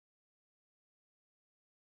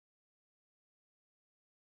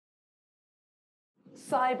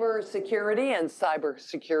Cybersecurity and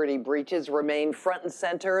cybersecurity breaches remain front and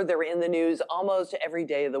center. They're in the news almost every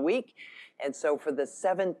day of the week. And so for the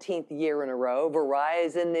 17th year in a row,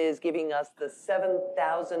 Verizon is giving us the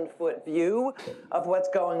 7,000-foot view of what's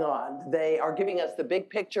going on. They are giving us the big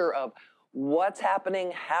picture of what's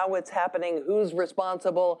happening, how it's happening, who's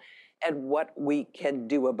responsible, and what we can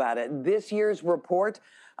do about it. This year's report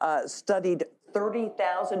studied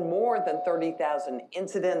more than 30,000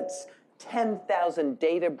 incidents, 10,000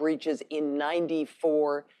 data breaches in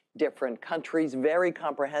 94 different countries. Very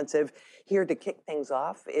comprehensive. Here to kick things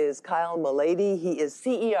off is Kyle Malady. He is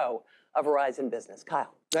CEO of Verizon Business.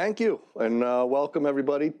 Kyle. Thank you, and welcome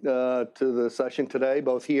everybody to the session today,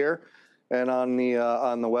 both here and on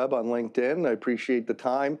the web, on LinkedIn. I appreciate the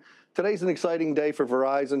time. Today's an exciting day for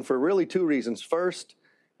Verizon for really two reasons. First,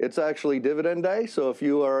 it's actually dividend day, so if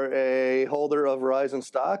you are a holder of Verizon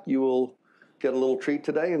stock, you will get a little treat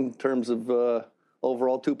today in terms of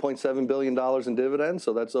overall $2.7 billion in dividends,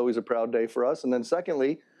 so that's always a proud day for us. And then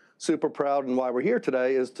secondly, super proud, and why we're here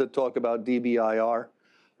today is to talk about DBIR,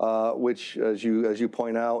 which, as you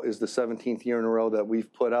point out, is the 17th year in a row that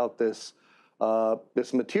we've put out this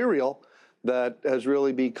material that has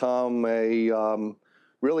really become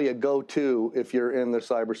really a go-to if you're in the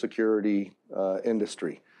cybersecurity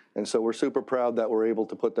industry. And so we're super proud that we're able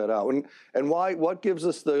to put that out. And what gives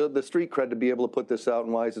us the street cred to be able to put this out,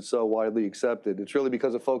 and why is it so widely accepted? It's really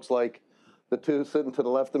because of folks like the two sitting to the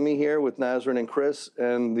left of me here with Nasrin and Chris,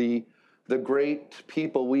 and the great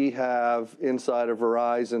people we have inside of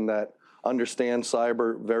Verizon that understand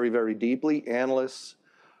cyber very, very deeply, analysts,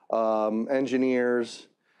 engineers,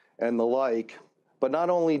 and the like. But not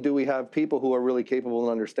only do we have people who are really capable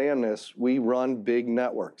and understand this, we run big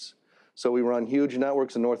networks. So we run huge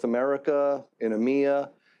networks in North America, in EMEA,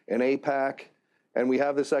 in APAC, and we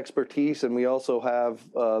have this expertise, and we also have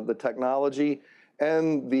the technology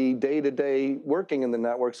and the day-to-day working in the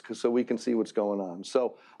networks so we can see what's going on.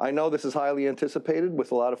 So I know this is highly anticipated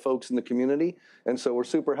with a lot of folks in the community, and so we're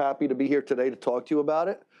super happy to be here today to talk to you about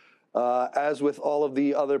it. As with all of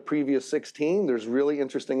the other previous 16, there's really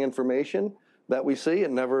interesting information that we see.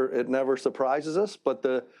 It never surprises us, but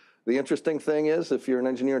the interesting thing is, if you're an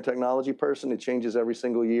engineer and technology person, it changes every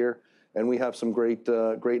single year, and we have some great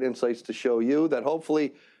insights to show you that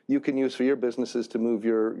hopefully you can use for your businesses to move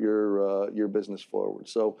your business forward.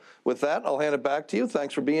 So with that, I'll hand it back to you.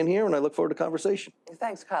 Thanks for being here, and I look forward to conversation.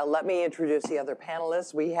 Thanks, Kyle. Let me introduce the other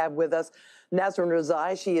panelists. We have with us Nasrin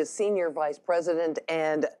Rezai. She is Senior Vice President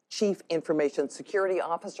and Chief Information Security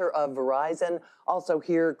Officer of Verizon. Also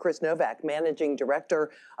here, Chris Novak, Managing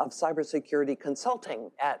Director of Cybersecurity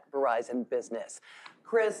Consulting at Verizon Business.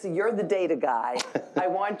 Chris, you're the data guy. I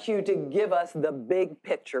want you to give us the big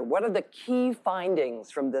picture. What are the key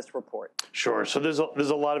findings from this report? Sure. So there's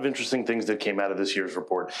a lot of interesting things that came out of this year's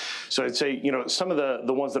report. So I'd say, some of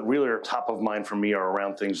the ones that really are top of mind for me are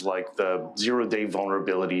around things like the zero-day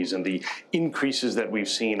vulnerabilities and the increases that we've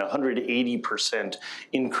seen, 180%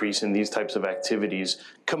 increase in these types of activities,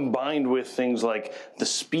 combined with things like the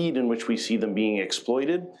speed in which we see them being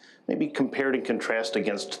exploited, maybe compared and contrast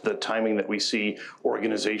against the timing that we see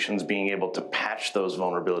organizations being able to patch those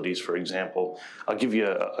vulnerabilities, for example. I'll give you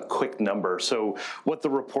a quick number. So what the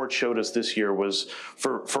report showed us this year was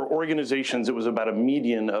for organizations, it was about a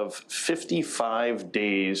median of 55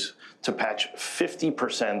 days to patch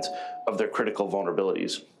 50% of their critical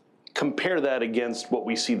vulnerabilities. Compare that against what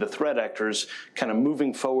we see the threat actors kind of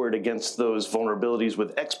moving forward against those vulnerabilities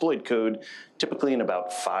with exploit code, typically in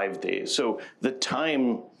about 5 days. So the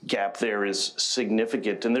time gap there is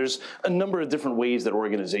significant, and there's a number of different ways that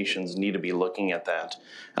organizations need to be looking at that.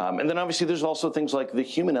 And then obviously there's also things like the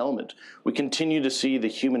human element. We continue to see the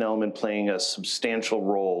human element playing a substantial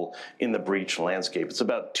role in the breach landscape. It's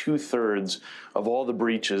about 2/3 of all the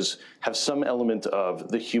breaches have some element of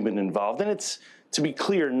the human involved, and it's, to be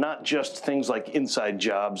clear, not just things like inside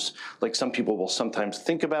jobs, like some people will sometimes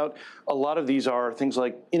think about. A lot of these are things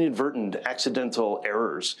like inadvertent, accidental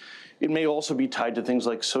errors. It may also be tied to things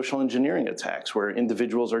like social engineering attacks, where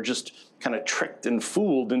individuals are just kind of tricked and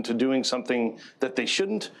fooled into doing something that they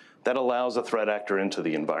shouldn't, that allows a threat actor into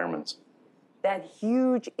the environment. That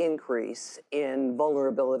huge increase in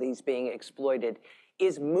vulnerabilities being exploited,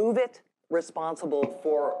 is MOVEit responsible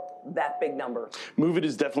for that big number? MOVEit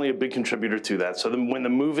is definitely a big contributor to that. So when the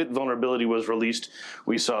MOVEit vulnerability was released,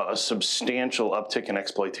 we saw a substantial uptick in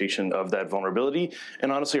exploitation of that vulnerability.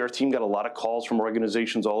 And honestly, our team got a lot of calls from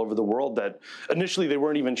organizations all over the world that initially they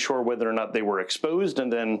weren't even sure whether or not they were exposed,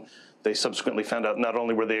 and then they subsequently found out not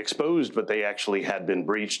only were they exposed, but they actually had been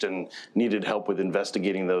breached and needed help with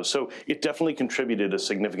investigating those. So it definitely contributed a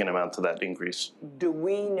significant amount to that increase. Do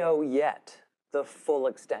we know yet the full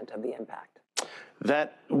extent of the impact?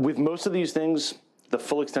 That, with most of these things, the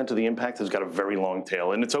full extent of the impact has got a very long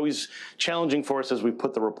tail. And it's always challenging for us as we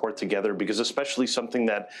put the report together, because especially something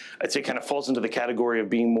that I'd say kind of falls into the category of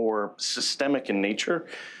being more systemic in nature,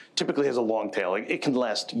 typically has a long tail. It can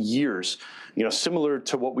last years, similar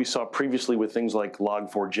to what we saw previously with things like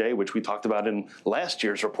Log4j, which we talked about in last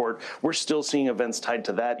year's report. We're still seeing events tied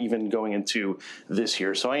to that even going into this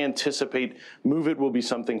year. So I anticipate MOVEit will be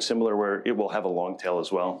something similar where it will have a long tail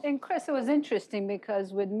as well. And Chris, it was interesting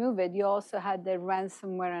because with MOVEit, you also had the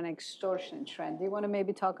ransomware and extortion trend. Do you want to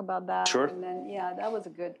maybe talk about that? Sure. And then, yeah, that was a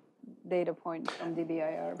good data point from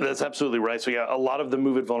DBIR. That's absolutely right. So yeah, a lot of the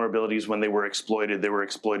MOVEit vulnerabilities, when they were exploited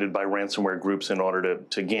by ransomware groups in order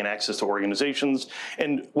to gain access to organizations.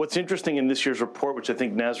 And what's interesting in this year's report, which I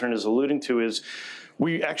think Nasrin is alluding to, is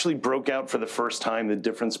we actually broke out for the first time the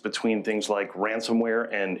difference between things like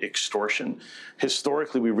ransomware and extortion.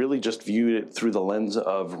 Historically, we really just viewed it through the lens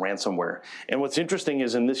of ransomware. And what's interesting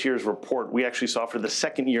is in this year's report, we actually saw for the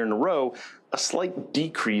second year in a row a slight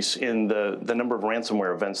decrease in the number of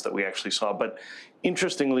ransomware events that we actually saw. But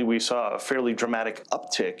interestingly, we saw a fairly dramatic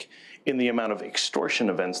uptick in the amount of extortion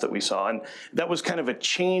events that we saw. And that was kind of a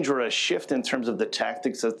change or a shift in terms of the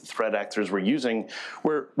tactics that the threat actors were using,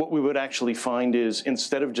 where what we would actually find is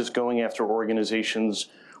instead of just going after organizations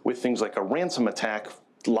with things like a ransom attack,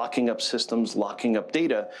 locking up systems, locking up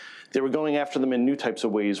data, they were going after them in new types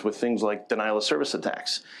of ways with things like denial of service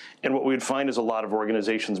attacks. And what we would find is a lot of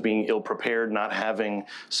organizations being ill-prepared, not having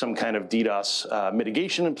some kind of DDoS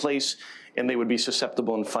mitigation in place, and they would be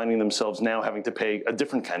susceptible in finding themselves now having to pay a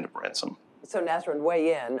different kind of ransom. So Nasrin,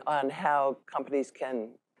 weigh in on how companies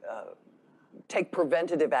can take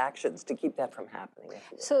preventative actions to keep that from happening.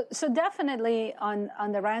 So definitely on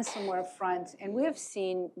the ransomware front, and we have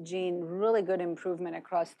seen, Jeanne, really good improvement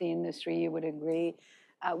across the industry, you would agree,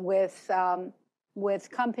 with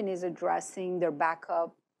companies addressing their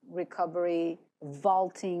backup, recovery,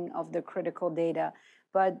 vaulting of the critical data.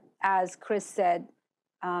 But as Chris said,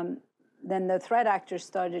 then the threat actors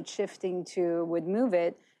started shifting to, with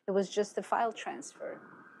MOVEit, it was just the file transfer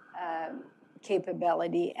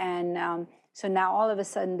capability. And so now all of a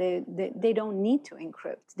sudden they don't need to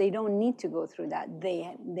encrypt. They don't need to go through that.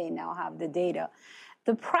 They now have the data.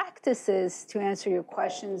 The practices, to answer your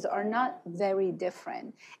questions, are not very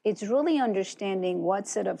different. It's really understanding what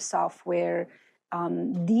set of software,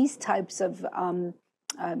 these types of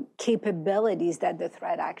capabilities that the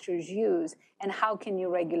threat actors use, and how can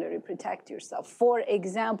you regularly protect yourself. For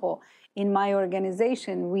example, in my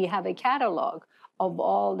organization, we have a catalog of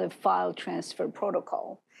all the file transfer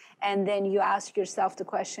protocol. And then you ask yourself the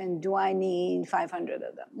question, do I need 500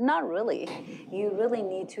 of them? Not really. You really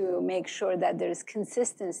need to make sure that there's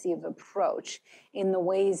consistency of approach in the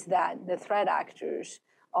ways that the threat actors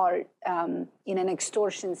are, in an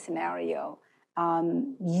extortion scenario,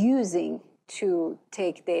 using to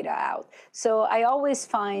take data out. So I always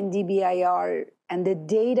find DBIR and the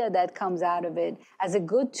data that comes out of it as a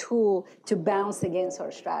good tool to bounce against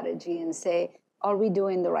our strategy and say, are we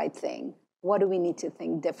doing the right thing? What do we need to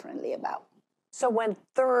think differently about? So when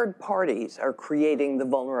third parties are creating the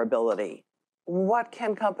vulnerability, what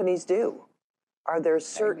can companies do? Are there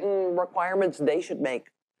certain requirements they should make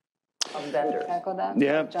of vendors? Tackle that?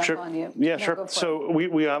 Yeah, Jump sure. on you. Yeah, No, sure. go for So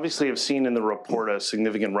it. we obviously have seen in the report a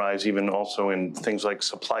significant rise, even also in things like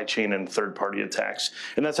supply chain and third-party attacks.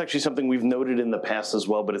 And that's actually something we've noted in the past as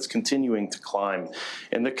well, but it's continuing to climb.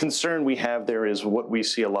 And the concern we have there is what we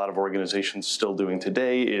see a lot of organizations still doing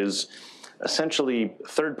today is essentially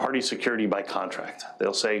third-party security by contract.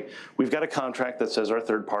 They'll say, we've got a contract that says our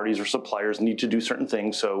third parties or suppliers need to do certain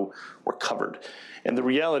things, so we're covered. And the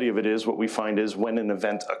reality of it is, what we find is when an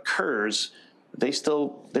event occurs, they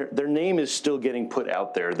still, their name is still getting put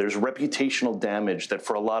out there. There's reputational damage that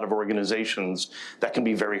for a lot of organizations, that can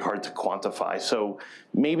be very hard to quantify. So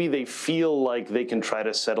maybe they feel like they can try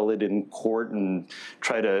to settle it in court and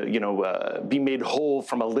try to, be made whole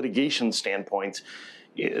from a litigation standpoint.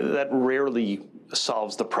 That rarely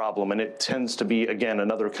solves the problem, and it tends to be, again,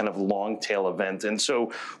 another kind of long tail event. And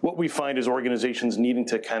so what we find is organizations needing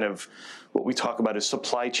to kind of, what we talk about is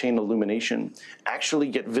supply chain illumination, actually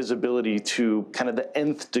get visibility to kind of the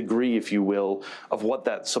nth degree, if you will, of what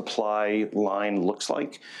that supply line looks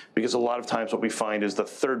like. Because a lot of times what we find is the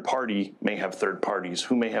third party may have third parties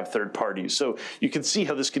who may have third parties. So you can see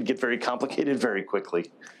how this could get very complicated very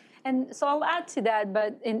quickly. And so I'll add to that,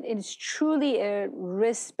 but it's truly a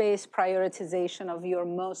risk-based prioritization of your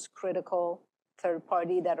most critical third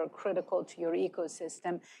party that are critical to your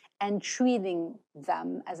ecosystem and treating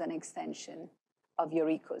them as an extension of your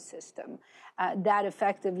ecosystem. That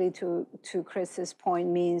effectively, to Chris's point,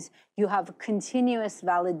 means you have continuous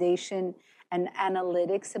validation and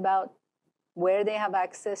analytics about where they have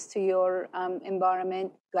access to your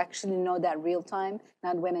environment. You actually know that real time,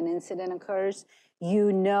 not when an incident occurs.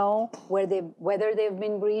 You know whether they've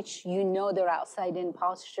been breached. You know their outside-in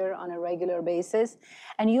posture on a regular basis.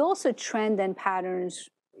 And you also trend and patterns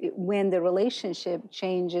when the relationship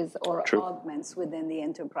changes or augments within the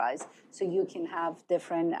enterprise. So you can have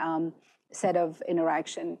different set of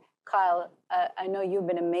interaction. Kyle, I know you've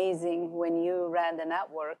been amazing when you ran the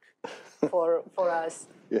network for us.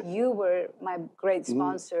 Yeah. You were my great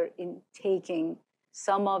sponsor in taking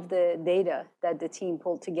some of the data that the team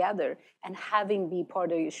pulled together and having be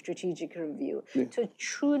part of your strategic review to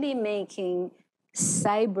truly making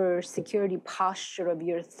cybersecurity posture of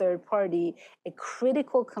your third party a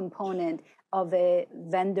critical component of a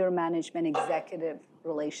vendor management executive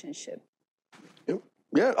relationship.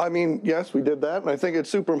 Yeah, I mean, yes, we did that, and I think it's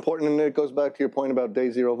super important, and it goes back to your point about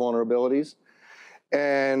day zero vulnerabilities.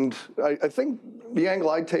 And I think the angle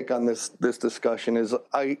I take on this discussion is,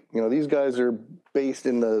 these guys are based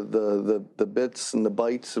in the bits and the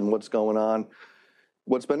bytes and what's going on.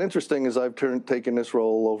 What's been interesting is I've taken this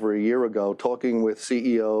role over a year ago, talking with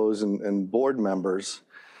CEOs and board members.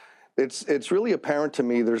 It's really apparent to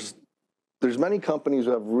me there's many companies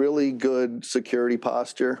who have really good security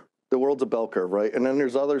posture. The world's a bell curve, right? And then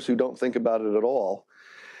there's others who don't think about it at all.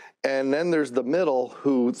 And then there's the middle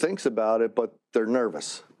who thinks about it, but they're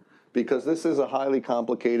nervous because this is a highly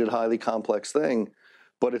complicated, highly complex thing,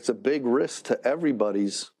 but it's a big risk to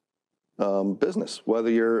everybody's business, whether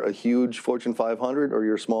you're a huge Fortune 500 or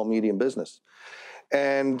you're a small, medium business.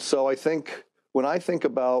 And so I think when I think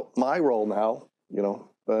about my role now,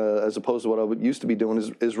 as opposed to what I used to be doing,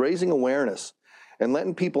 is raising awareness and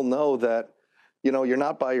letting people know that you're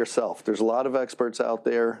not by yourself. There's a lot of experts out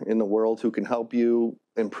there in the world who can help you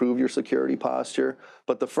improve your security posture.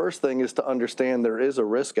 But the first thing is to understand there is a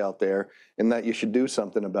risk out there and that you should do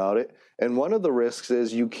something about it. And one of the risks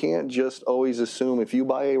is you can't just always assume if you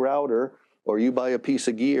buy a router or you buy a piece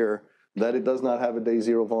of gear that it does not have a day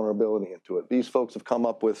zero vulnerability into it. These folks have come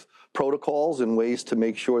up with protocols and ways to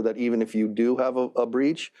make sure that even if you do have a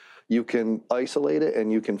breach, you can isolate it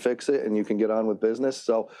and you can fix it and you can get on with business.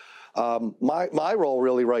 So my role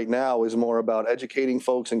really right now is more about educating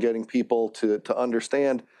folks and getting people to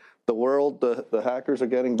understand the world. The hackers are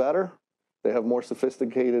getting better. They have more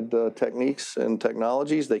sophisticated techniques and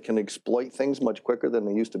technologies. They can exploit things much quicker than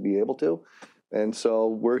they used to be able to. And so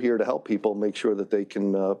we're here to help people make sure that they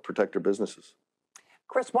can protect their businesses.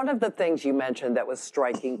 Chris, one of the things you mentioned that was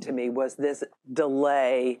striking to me was this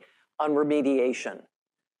delay on remediation.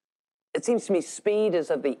 It seems to me speed is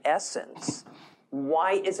of the essence.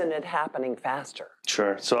 Why isn't it happening faster?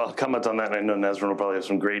 Sure. So I'll comment on that, and I know Nasrin will probably have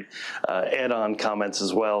some great add-on comments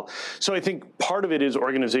as well. So I think part of it is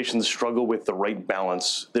organizations struggle with the right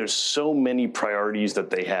balance. There's so many priorities that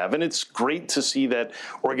they have, and it's great to see that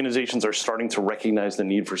organizations are starting to recognize the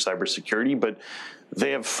need for cybersecurity, but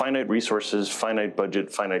they have finite resources, finite budget,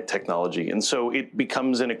 finite technology. And so it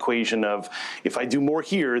becomes an equation of, if I do more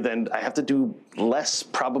here, then I have to do less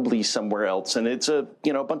probably somewhere else. And it's a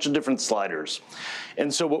bunch of different sliders.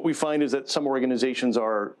 And so what we find is that some organizations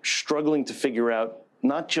are struggling to figure out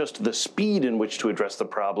not just the speed in which to address the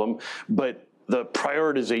problem, but the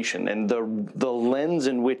prioritization and the lens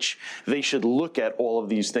in which they should look at all of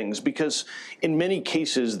these things, because in many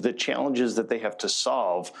cases, the challenges that they have to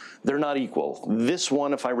solve, they're not equal. This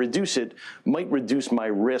one, if I reduce it, might reduce my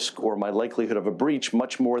risk or my likelihood of a breach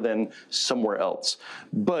much more than somewhere else.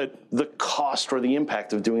 But the cost or the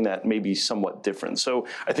impact of doing that may be somewhat different. So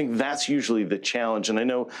I think that's usually the challenge. And I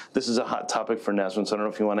know this is a hot topic for Nasrin, so I don't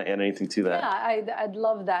know if you want to add anything to that. Yeah, I'd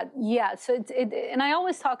love that. Yeah, so and I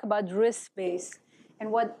always talk about risk-based.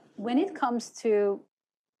 And when it comes to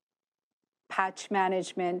patch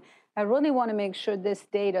management, I really want to make sure this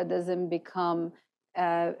data doesn't become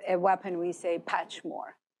a weapon. We say patch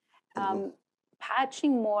more.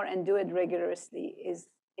 Patching more and do it rigorously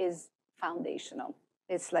is foundational.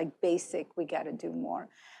 It's like basic, we got to do more.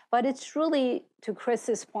 But it's really, to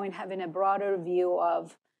Chris's point, having a broader view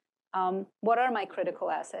of what are my critical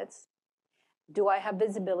assets? Do I have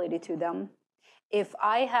visibility to them? If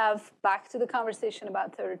I have, back to the conversation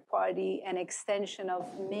about third party, an extension of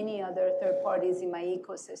many other third parties in my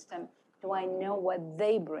ecosystem, do I know what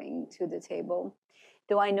they bring to the table?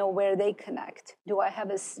 Do I know where they connect? Do I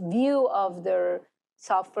have a view of their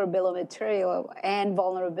software bill of material and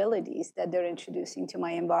vulnerabilities that they're introducing to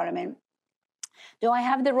my environment? Do I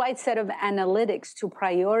have the right set of analytics to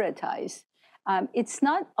prioritize? It's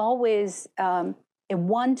not always a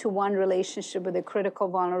one-to-one relationship with a critical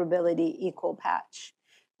vulnerability equal patch.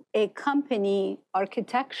 A company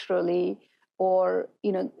architecturally, or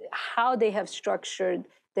how they have structured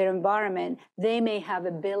their environment, they may have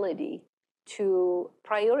ability to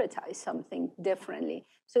prioritize something differently.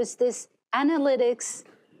 So it's this analytics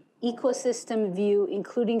ecosystem view,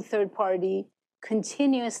 including third party,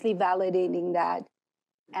 continuously validating that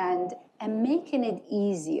and making it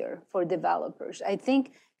easier for developers. I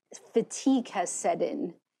think fatigue has set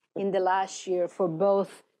in the last year for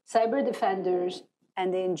both cyber defenders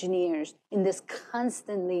and the engineers in this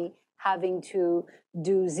constantly having to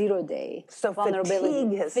do zero-day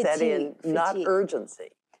vulnerability. Fatigue has set in, not urgency.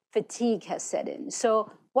 Fatigue has set in.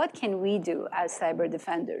 So what can we do as cyber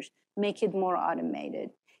defenders? Make it more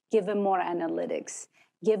automated, give them more analytics,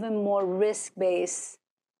 give them more risk-based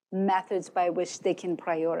methods by which they can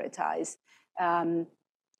prioritize.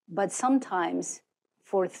 But sometimes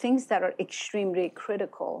for things that are extremely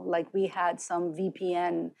critical, like we had some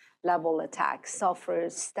VPN level attacks, software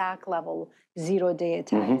stack level zero-day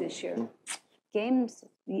attack this year. Games,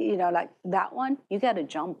 like that one, you got to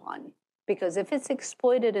jump on. Because if it's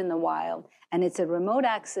exploited in the wild and it's a remote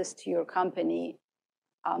access to your company,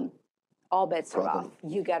 all bets are off.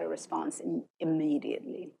 You got a response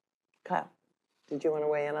immediately. Kyle, did you want to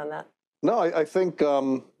weigh in on that? No, I think,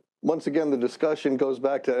 once again, the discussion goes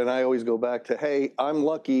back to, and I always go back to, hey, I'm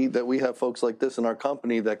lucky that we have folks like this in our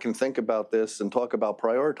company that can think about this and talk about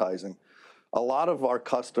prioritizing. A lot of our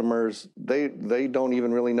customers, they don't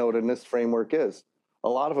even really know what a NIST framework is. A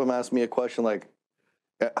lot of them ask me a question like,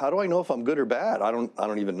 how do I know if I'm good or bad? I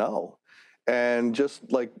don't even know. And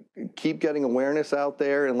just like keep getting awareness out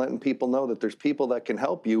there and letting people know that there's people that can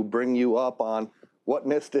help you, bring you up on what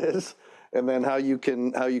NIST is, and then how you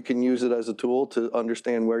can use it as a tool to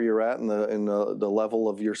understand where you're at in the level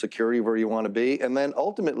of your security, where you want to be. And then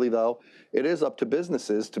ultimately, though, it is up to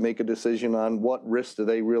businesses to make a decision on what risks do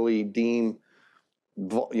they really deem,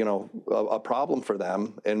 a problem for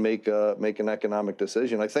them, and make an economic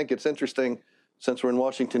decision. I think it's interesting, since we're in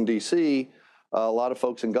Washington, D.C., a lot of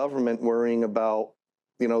folks in government worrying about,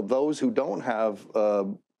 those who don't have,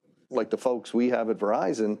 like the folks we have at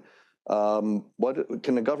Verizon. What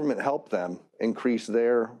can the government help them increase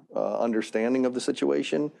their understanding of the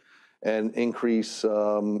situation and increase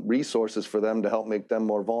resources for them to help make them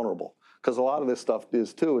more vulnerable? Because a lot of this stuff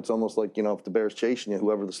is too, it's almost like, if the bear's chasing you,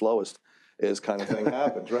 whoever the slowest is kind of thing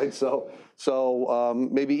happens, right? So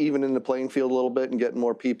maybe even in the playing field a little bit and getting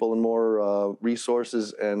more people and more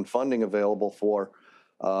resources and funding available for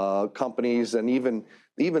companies and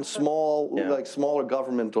even small, like smaller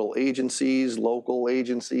governmental agencies, local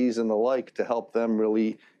agencies and the like, to help them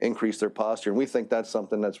really increase their posture. And we think that's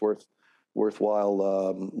something that's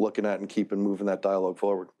worthwhile looking at and keeping moving that dialogue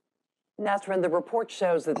forward. Nasrin, the report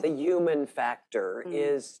shows that the human factor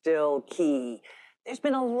is still key. There's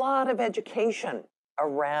been a lot of education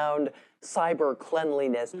around cyber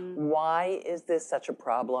cleanliness. Why is this such a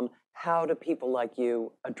problem? How do people like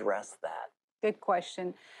you address that? Good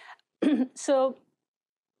question. So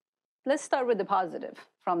let's start with the positive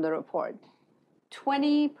from the report.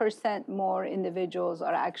 20% more individuals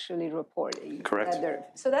are actually reporting. Correct.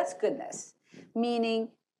 So that's goodness, meaning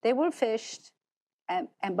they were phished,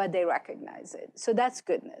 but they recognize it. So that's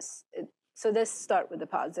goodness. So let's start with the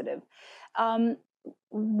positive.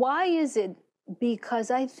 Why is it?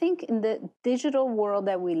 Because I think in the digital world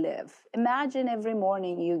that we live, imagine every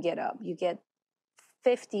morning you get up, you get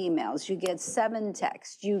 50 emails, you get 7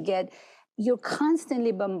 texts, you're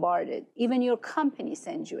constantly bombarded. Even your company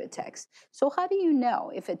sends you a text. So how do you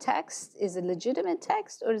know if a text is a legitimate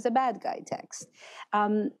text or is a bad guy text?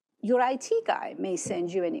 Your IT guy may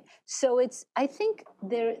send you any. So I think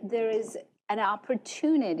there is an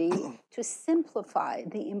opportunity to simplify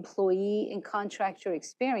the employee and contractor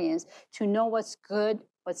experience to know what's good,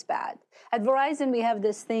 what's bad. At Verizon, we have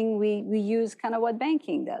this thing, we use kind of what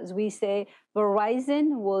banking does. We say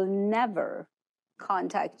Verizon will never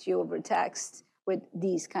contact you over text with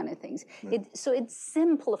these kind of things. So it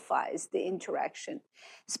simplifies the interaction.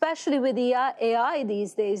 Especially with the AI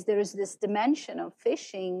these days, there is this dimension of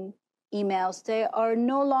phishing emails. They are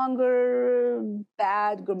no longer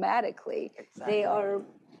bad grammatically. Exactly. They are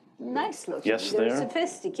nice looking. Yes, they're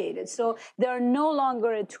sophisticated. So they're no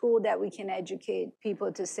longer a tool that we can educate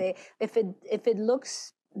people to say, if it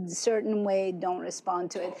looks a certain way, don't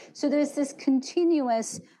respond to it. So there's this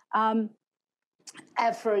continuous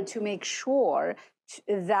effort to make sure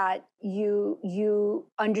that you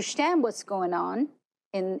understand what's going on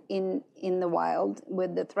in the wild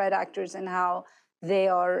with the threat actors and how they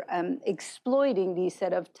are exploiting these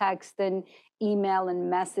set of text and email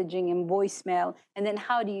and messaging and voicemail. And then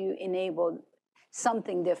how do you enable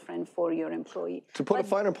something different for your employee. To put a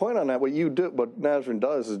finer point on that, what Nasrin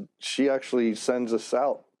does is she actually sends us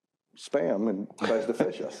out spam and tries to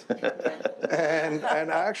phish us. and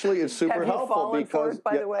actually it's super helpful. Have you fallen for it,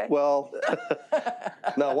 by the way? Well,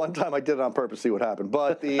 no, one time I did it on purpose to see what happened.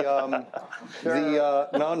 But no,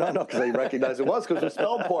 because they recognized it was because it was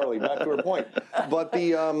spelled poorly, back to her point. But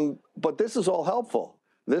but this is all helpful.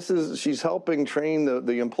 She's helping train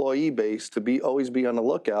the employee base to always be on the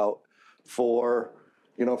lookout for,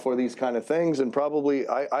 for these kind of things. And probably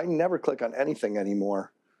I never click on anything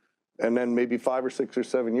anymore. And then maybe 5 or 6 or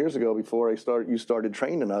 7 years ago, before you started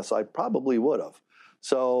training us, I probably would have.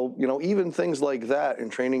 So, even things like that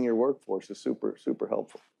and training your workforce is super, super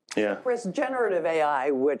helpful. Yeah. Chris, generative AI,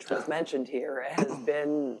 which was mentioned here, has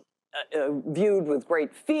been viewed with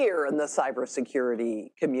great fear in the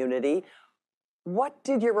cybersecurity community. What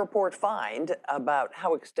did your report find about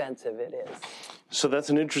how extensive it is? So that's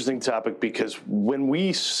an interesting topic, because when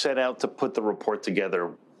we set out to put the report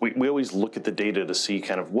together, we always look at the data to see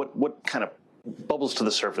kind of what kind of bubbles to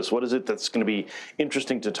the surface. What is it that's going to be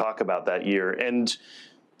interesting to talk about that year? And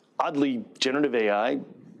oddly, generative AI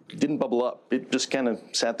didn't bubble up. It just kind of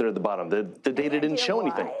sat there at the bottom. The data didn't show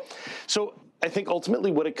anything. So I think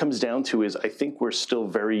ultimately what it comes down to is I think we're still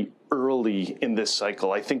very early in this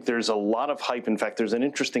cycle. I think there's a lot of hype. In fact, there's an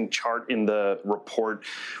interesting chart in the report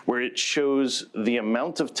where it shows the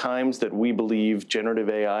amount of times that we believe generative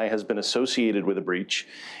AI has been associated with a breach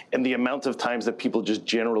and the amount of times that people just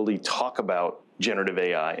generally talk about generative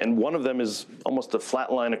AI. And one of them is almost a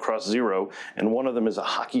flat line across zero, and one of them is a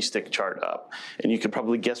hockey stick chart up. And you could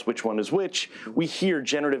probably guess which one is which. We hear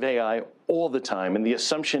generative AI all the time, and the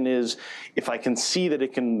assumption is if I can see that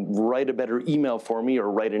it can write a better email for me or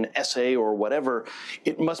write an essay or whatever,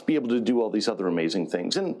 it must be able to do all these other amazing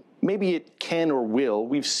things. And maybe it can or will.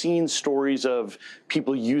 We've seen stories of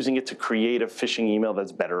people using it to create a phishing email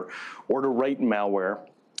that's better or to write malware.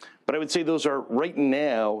 But I would say those are, right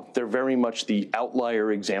now, they're very much the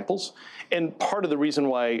outlier examples. And part of the reason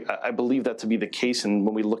why I believe that to be the case, and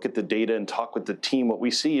when we look at the data and talk with the team, what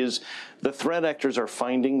we see is the threat actors are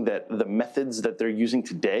finding that the methods that they're using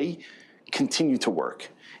today continue to work.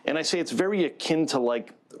 And I say it's very akin to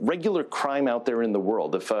like regular crime out there in the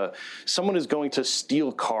world. If someone is going to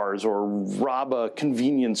steal cars or rob a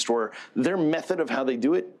convenience store, their method of how they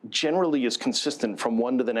do it generally is consistent from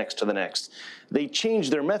one to the next to the next. They change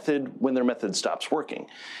their method when their method stops working.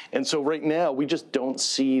 And so right now, we just don't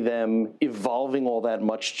see them evolving all that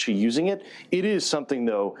much to using it. It is something,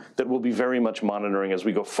 though, that we'll be very much monitoring as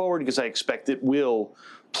we go forward, because I expect it will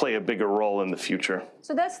play a bigger role in the future.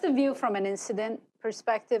 So that's the view from an incident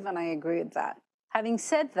perspective, and I agree with that. Having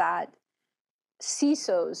said that,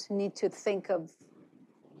 CISOs need to think of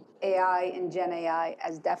AI and Gen AI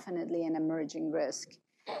as definitely an emerging risk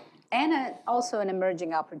and also an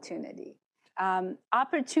emerging opportunity.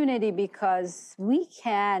 Opportunity because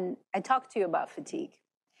I talked to you about fatigue.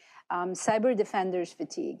 Cyber defenders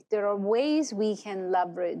fatigue. There are ways we can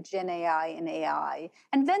leverage Gen AI and AI,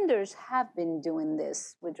 and vendors have been doing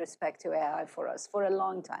this with respect to AI for us for a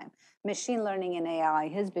long time. Machine learning and AI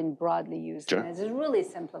has been broadly used, Sure. and has really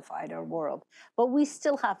simplified our world. But we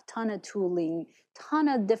still have ton of tooling, ton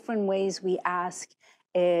of different ways we ask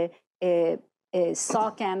a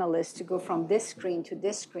SOC analyst to go from this screen to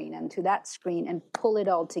this screen and to that screen and pull it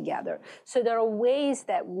all together. So there are ways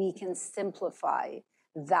that we can simplify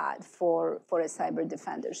that for a cyber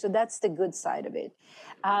defender. So that's the good side of it.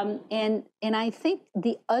 And I think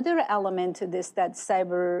the other element to this that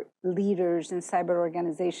cyber leaders and cyber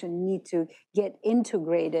organizations need to get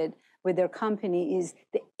integrated with their company is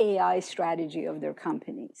the AI strategy of their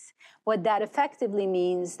companies. What that effectively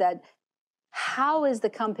means that how is the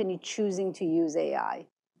company choosing to use AI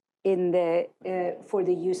for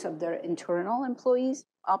the use of their internal employees,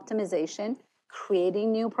 optimization,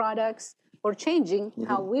 creating new products, or changing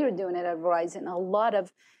how we're doing it at Verizon, a lot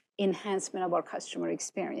of enhancement of our customer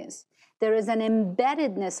experience. There is an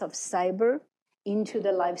embeddedness of cyber into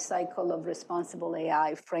the life cycle of responsible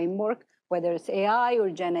AI framework, whether it's AI or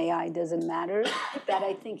Gen AI, doesn't matter, that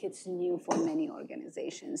I think it's new for many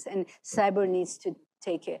organizations. And cyber needs to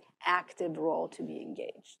take an active role to be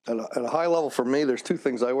engaged. At a high level for me, there's two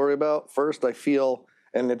things I worry about. First, I feel,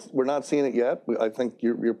 and we're not seeing it yet, I think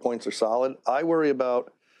your points are solid. I worry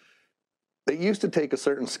about, it used to take a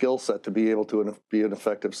certain skill set to be able to be an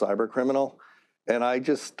effective cyber criminal. And I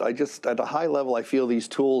just at a high level, I feel these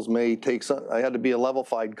tools may take I had to be a level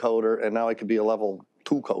 5 coder, and now I could be a level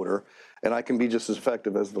 2 coder, and I can be just as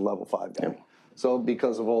effective as the level 5 guy. Yeah. So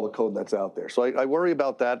because of all the code that's out there. So I worry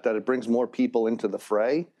about that it brings more people into the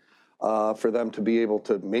fray for them to be able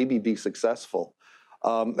to maybe be successful.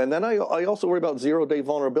 And then I also worry about zero-day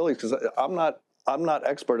vulnerabilities because I'm not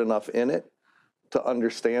expert enough in it to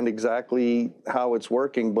understand exactly how it's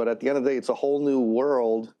working. But at the end of the day, it's a whole new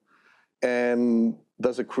world. And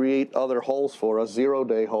does it create other holes for us,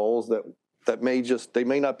 zero-day holes that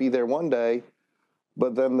may not be there one day,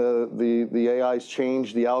 but then the AIs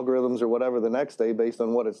change the algorithms or whatever the next day based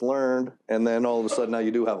on what it's learned, and then all of a sudden now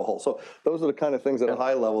you do have a hole. So those are the kind of things at a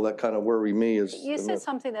high level that kind of worry me. You said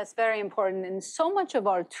something that's very important, and so much of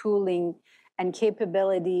our tooling and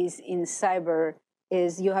capabilities in cyber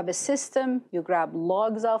is you have a system, you grab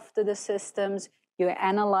logs off to the systems, you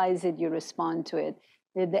analyze it, you respond to it.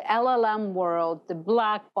 The LLM world, the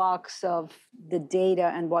black box of the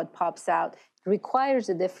data and what pops out requires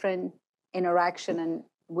a different interaction and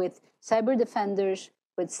with cyber defenders,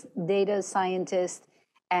 with data scientists,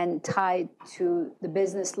 and tied to the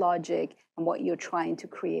business logic and what you're trying to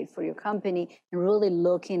create for your company, and really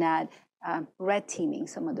looking at red teaming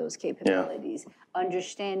some of those capabilities,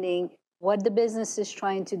 understanding what the business is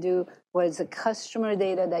trying to do, what is the customer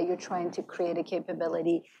data that you're trying to create a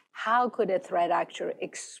capability, how could a threat actor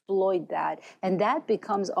exploit that? And that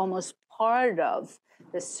becomes almost part of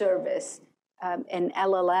the service, an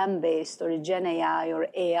LLM-based or a Gen AI or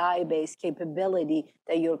AI-based capability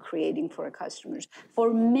that you're creating for our customers.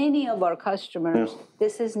 For many of our customers,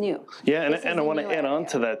 this is new. Yeah, and I want to add on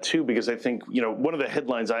to that too, because I think, one of the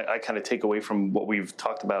headlines I kind of take away from what we've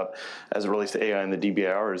talked about as it relates to AI and the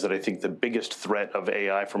DBIR is that I think the biggest threat of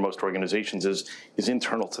AI for most organizations is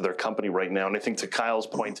internal to their company right now. And I think to Kyle's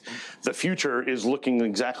point, the future is looking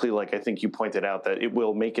exactly like I think you pointed out, that it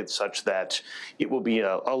will make it such that it will be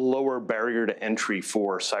a lower barrier to entry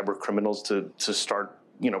for cyber criminals to start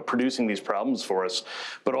producing these problems for us.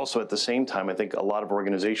 But also at the same time, I think a lot of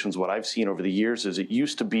organizations, what I've seen over the years is it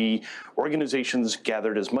used to be organizations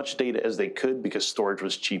gathered as much data as they could because storage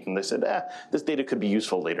was cheap, and they said, this data could be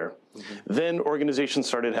useful later. Then organizations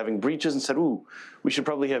started having breaches and said, we should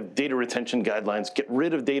probably have data retention guidelines, get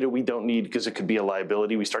rid of data we don't need because it could be a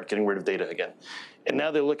liability. We start getting rid of data again. And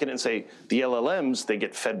now they look at it and say, the LLMs, they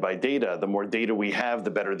get fed by data. The more data we have,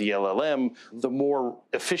 the better the LLM, the more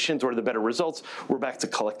efficient or the better results. We're back to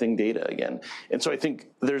collecting data again. And so I think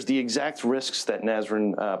there's the exact risks that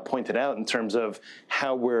Nasrin pointed out in terms of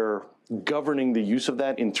how we're governing the use of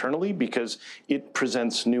that internally, because it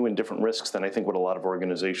presents new and different risks than I think what a lot of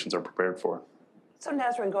organizations are prepared for. So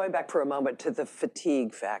Nasrin, going back for a moment to the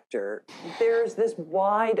fatigue factor, there's this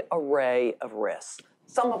wide array of risks.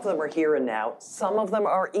 Some of them are here and now, some of them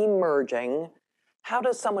are emerging. How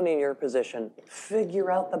does someone in your position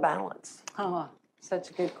figure out the balance? Oh, such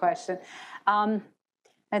a good question.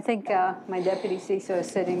 I think my deputy CISO is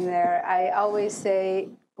sitting there. I always say,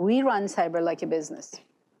 we run cyber like a business.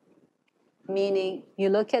 Meaning, you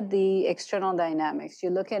look at the external dynamics, you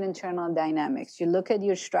look at internal dynamics, you look at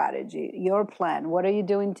your strategy, your plan. What are you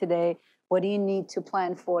doing today? What do you need to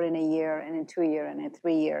plan for in a year, and in 2 year, and in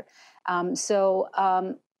 3 year?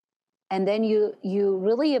 And then you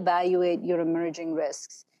really evaluate your emerging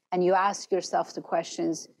risks, and you ask yourself the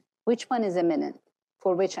questions: which one is imminent,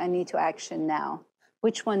 for which I need to action now?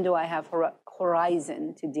 Which one do I have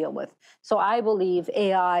horizon to deal with? So I believe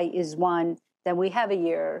AI is one that we have a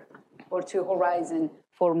year or two horizon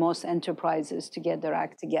for most enterprises to get their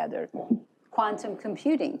act together. Quantum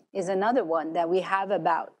computing is another one that we have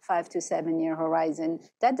about 5 to 7 year horizon.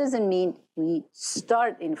 That doesn't mean we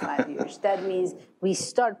start in 5 years. That means we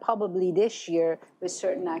start probably this year with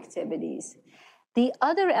certain activities. The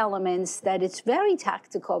other elements that it's very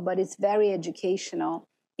tactical, but it's very educational,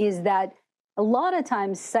 is that a lot of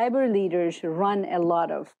times cyber leaders run a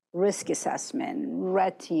lot of risk assessment,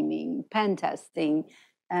 red teaming, pen testing,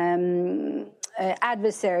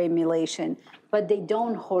 adversary emulation, but they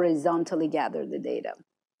don't horizontally gather the data.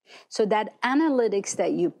 So that analytics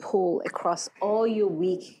that you pull across all your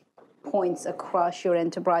weak points across your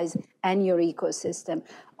enterprise and your ecosystem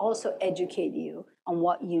also educate you on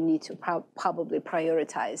what you need to probably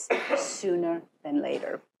prioritize sooner than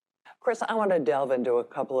later. Chris, I want to delve into a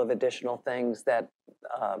couple of additional things that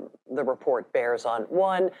the report bears on.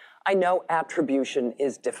 One, I know attribution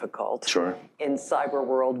is difficult in cyber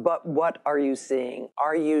world, but what are you seeing?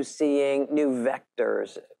 Are you seeing new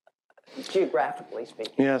vectors, geographically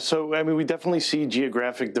speaking? Yeah, so I mean, we definitely see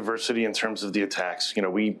geographic diversity in terms of the attacks.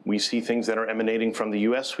 We see things that are emanating from the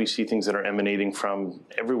US, we see things that are emanating from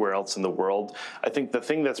everywhere else in the world. I think the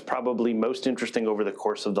thing that's probably most interesting over the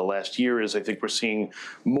course of the last year is I think we're seeing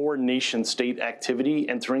more nation-state activity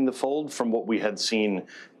entering the fold from what we had seen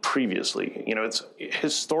previously. It's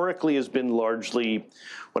historically has been largely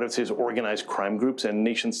what I would say is organized crime groups, and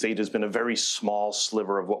nation-state has been a very small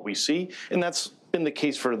sliver of what we see, and that's been the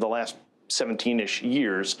case for the last 17-ish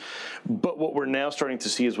years. But what we're now starting to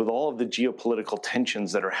see is with all of the geopolitical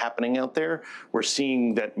tensions that are happening out there, we're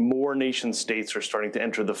seeing that more nation states are starting to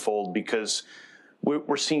enter the fold because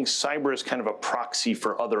we're seeing cyber as kind of a proxy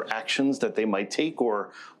for other actions that they might take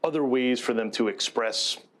or other ways for them to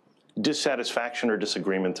express dissatisfaction or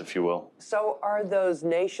disagreement, if you will. So are those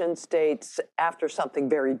nation states after something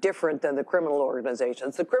very different than the criminal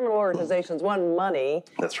organizations? The criminal organizations want money.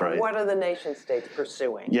 That's right. What are the nation states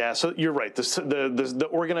pursuing? Yeah, so you're right. The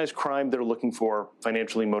organized crime, they're looking for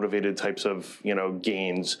financially motivated types of,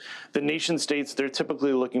 gains. The nation states, they're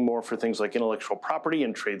typically looking more for things like intellectual property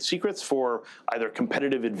and trade secrets for either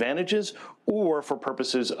competitive advantages or for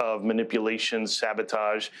purposes of manipulation,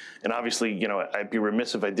 sabotage, and obviously, I'd be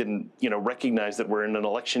remiss if I didn't recognize that we're in an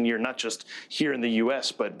election year, not just here in the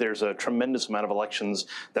US, but there's a tremendous amount of elections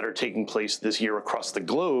that are taking place this year across the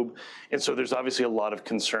globe. And so there's obviously a lot of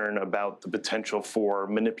concern about the potential for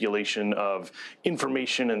manipulation of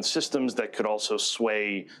information and systems that could also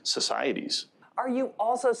sway societies. Are you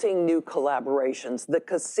also seeing new collaborations? The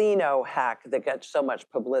casino hack that got so much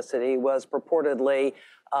publicity was purportedly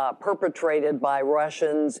perpetrated by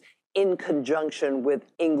Russians in conjunction with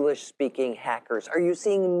English-speaking hackers. Are you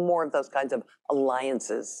seeing more of those kinds of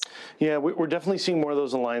alliances? Yeah, we're definitely seeing more of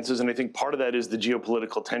those alliances, and I think part of that is the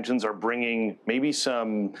geopolitical tensions are bringing maybe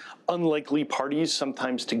some unlikely parties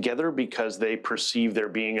sometimes together because they perceive there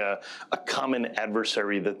being a common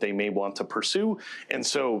adversary that they may want to pursue, and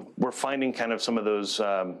so we're finding kind of some of those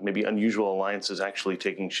maybe unusual alliances actually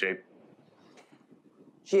taking shape.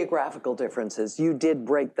 Geographical differences. You did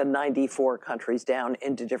break the 94 countries down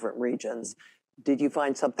into different regions. Did you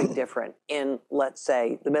find something different in, let's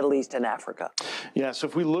say, the Middle East and Africa? Yeah, so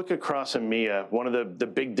if we look across EMEA, one of the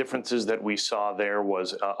big differences that we saw there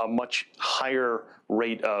was a much higher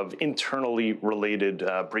rate of internally related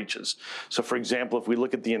breaches. So for example, if we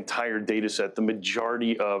look at the entire data set, the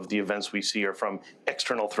majority of the events we see are from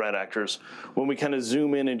external threat actors. When we kind of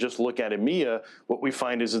zoom in and just look at EMEA, what we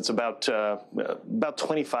find is it's about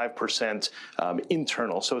 25%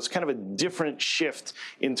 internal. So it's kind of a different shift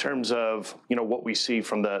in terms of what we see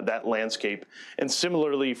from that landscape. And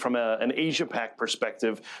similarly, from an Asia-Pac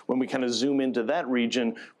perspective, when we kind of zoom into that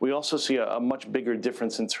region, we also see a much bigger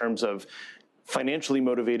difference in terms of financially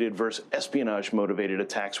motivated versus espionage motivated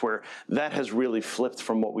attacks, where that has really flipped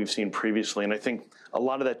from what we've seen previously. And I think a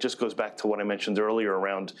lot of that just goes back to what I mentioned earlier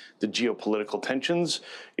around the geopolitical tensions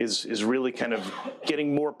is really kind of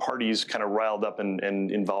getting more parties kind of riled up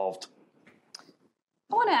and involved.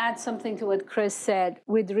 I want to add something to what Chris said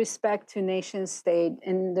with respect to nation state,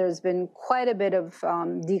 and there's been quite a bit of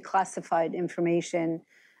declassified information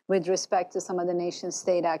with respect to some of the nation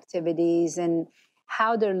state activities and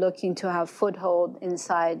how they're looking to have foothold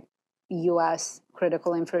inside U.S.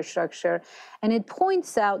 critical infrastructure. And it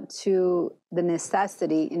points out to the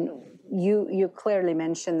necessity, and you clearly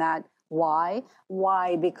mentioned that. Why?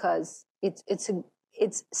 Why? Because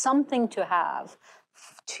it's something to have,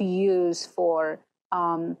 to use for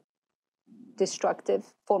destructive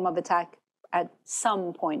form of attack at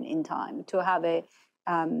some point in time, to have a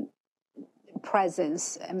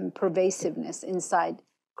presence and pervasiveness inside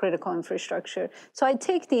critical infrastructure. So I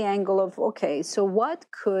take the angle of, okay, so what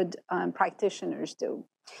could practitioners do?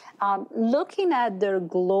 Looking at their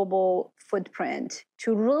global footprint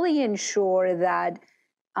to really ensure that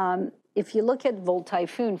if you look at Volt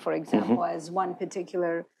Typhoon, for example, as one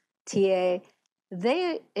particular TA,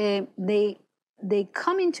 they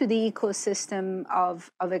come into the ecosystem of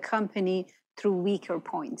a company through weaker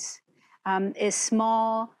points. A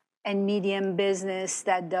small and medium business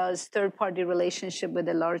that does third-party relationship with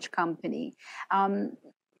a large company.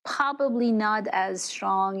 Probably not as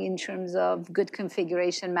strong in terms of good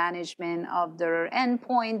configuration management of their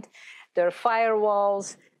endpoint, their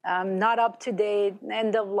firewalls, not up to date,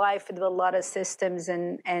 end of life with a lot of systems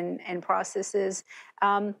and processes.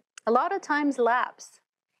 A lot of times lapsed.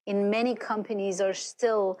 In many companies are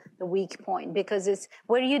still the weak point because it's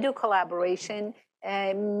where you do collaboration,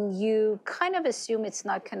 you kind of assume it's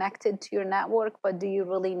not connected to your network, but do you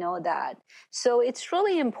really know that? So it's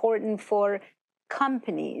really important for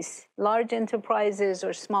companies, large enterprises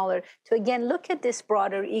or smaller, to again look at this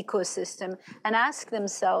broader ecosystem and ask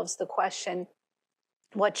themselves the question,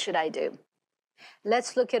 what should I do?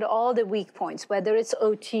 Let's look at all the weak points, whether it's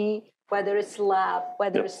OT, whether it's lab,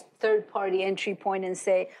 whether it's third-party entry point, and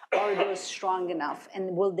say, are those strong enough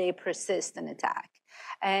and will they persist and attack?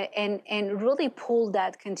 And really pull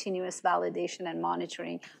that continuous validation and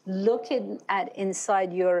monitoring. Look at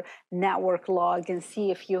inside your network log and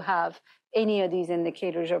see if you have any of these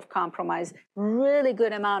indicators of compromise. Really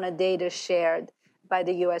good amount of data shared by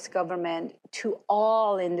the US government to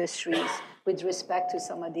all industries with respect to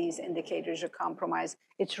some of these indicators of compromise.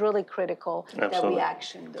 It's really critical that we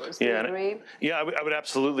action those. Do you agree? Yeah, I would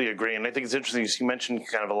absolutely agree. And I think it's interesting, you mentioned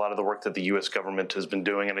kind of a lot of the work that the U.S. government has been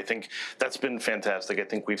doing, and I think that's been fantastic. I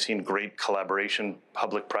think we've seen great collaboration,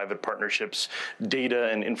 public-private partnerships, data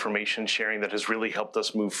and information sharing that has really helped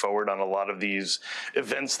us move forward on a lot of these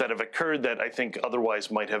events that have occurred that I think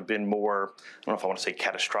otherwise might have been more, I don't know if I want to say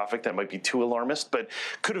catastrophic, that might be too alarmist, but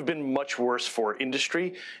could have been much worse for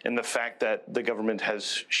industry, and the fact that the government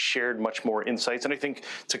has shared much more insights. And I think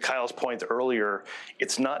to Kyle's point earlier,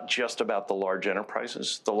 it's not just about the large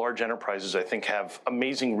enterprises. The large enterprises, I think, have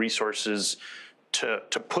amazing resources to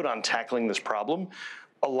put on tackling this problem.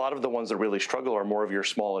 A lot of the ones that really struggle are more of your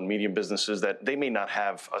small and medium businesses that they may not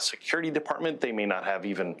have a security department, they may not have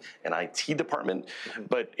even an IT department.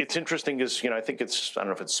 But it's interesting because, I think it's, I don't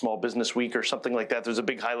know if it's Small Business Week or something like that. There's a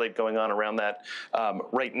big highlight going on around that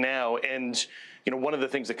right now. And one of the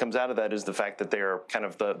things that comes out of that is the fact that they are kind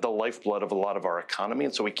of the lifeblood of a lot of our economy.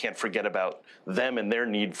 And so we can't forget about them and their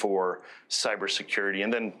need for cybersecurity.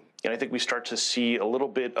 And then I think we start to see a little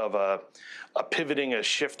bit of a pivoting, a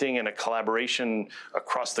shifting, and a collaboration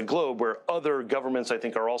across the globe where other governments, I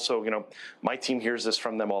think, are also, my team hears this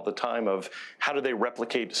from them all the time of how do they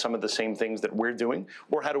replicate some of the same things that we're doing,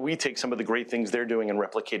 or how do we take some of the great things they're doing and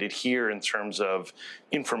replicate it here in terms of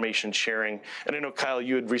information sharing. And I know, Kyle,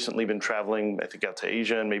 you had recently been traveling, I think, out to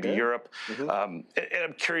Asia and maybe Europe. And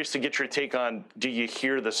I'm curious to get your take on, do you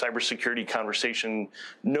hear the cybersecurity conversation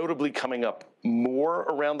notably coming up more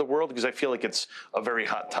around the world? Because I feel like it's a very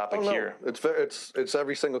hot topic here. It's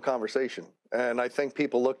every single conversation, and I think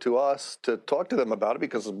people look to us to talk to them about it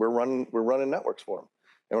because we're running networks for them,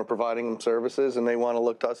 and we're providing them services, and they want to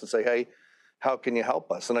look to us and say, hey, how can you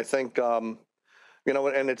help us? And I think and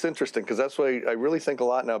it's interesting because that's why I really think a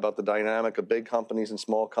lot now about the dynamic of big companies and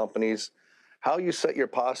small companies, how you set your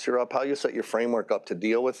posture up, how you set your framework up to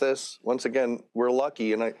deal with this. Once again, we're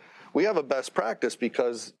lucky, and we have a best practice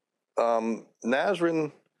because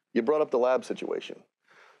Nasrin, you brought up the lab situation.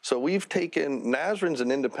 So we've taken, Nasrin's an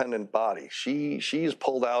independent body. She's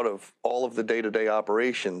pulled out of all of the day-to-day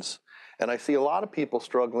operations. And I see a lot of people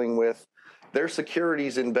struggling with their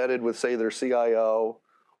securities embedded with, say, their CIO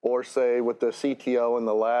or, say, with the CTO in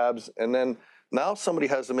the labs. And then now somebody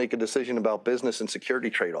has to make a decision about business and security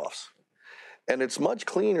trade-offs. And it's much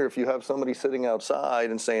cleaner if you have somebody sitting outside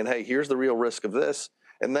and saying, hey, here's the real risk of this.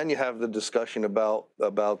 And then you have the discussion about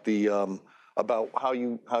how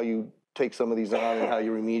you take some of these on and how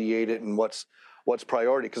you remediate it and what's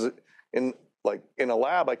priority. Because in a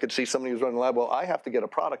lab, I could see somebody who's running a lab. Well, I have to get a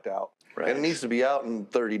product out, and it needs to be out in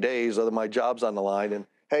 30 days, other my job's on the line. And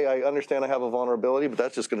hey, I understand I have a vulnerability, but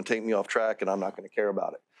that's just going to take me off track, and I'm not going to care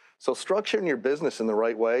about it. So structuring your business in the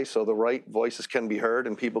right way so the right voices can be heard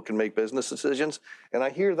and people can make business decisions. And I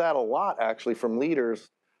hear that a lot actually from leaders.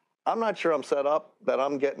 I'm not sure I'm set up, that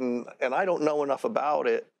I'm getting, and I don't know enough about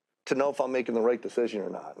it to know if I'm making the right decision or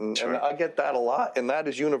not. And I get that a lot, and that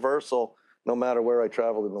is universal no matter where I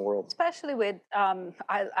travel in the world. Especially with,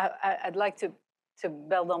 I'd like to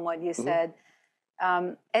build on what you said.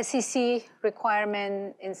 SEC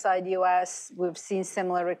requirement inside U.S., we've seen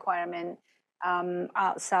similar requirement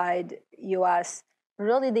outside U.S.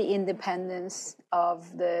 Really the independence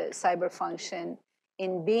of the cyber function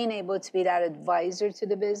in being able to be that advisor to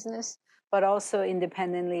the business, but also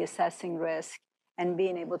independently assessing risk and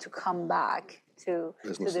being able to come back to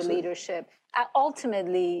the leadership.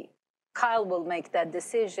 Ultimately, Kyle will make that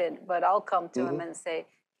decision, but I'll come to him and say,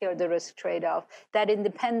 here are the risk trade-off. That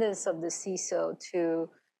independence of the CISO to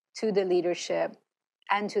the leadership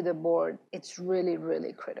and to the board, it's really,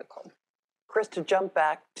 really critical. Chris, to jump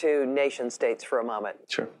back to nation states for a moment.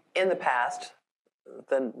 Sure. In the past,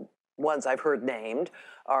 the ones I've heard named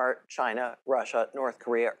are China, Russia, North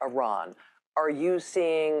Korea, Iran. Are you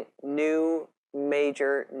seeing new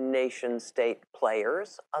major nation state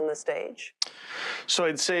players on the stage? So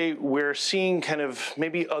I'd say we're seeing kind of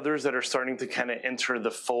maybe others that are starting to kind of enter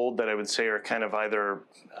the fold that I would say are kind of either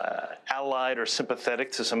allied or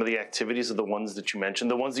sympathetic to some of the activities of the ones that you mentioned.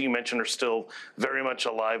 The ones that you mentioned are still very much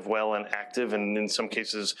alive, well, and active, and in some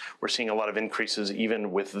cases we're seeing a lot of increases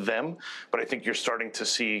even with them. But I think you're starting to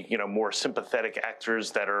see, more sympathetic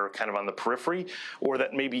actors that are kind of on the periphery, or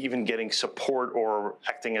that maybe even getting support or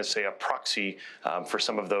acting as, say, a proxy for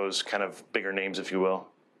some of those kind of bigger names, if you will.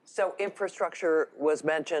 So infrastructure was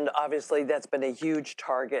mentioned. Obviously, that's been a huge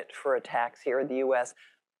target for attacks here in the U.S.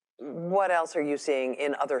 What else are you seeing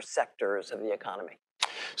in other sectors of the economy?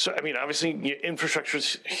 So, I mean, obviously, infrastructure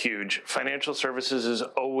is huge. Financial services is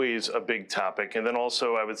always a big topic. And then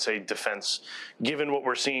also, I would say defense. Given what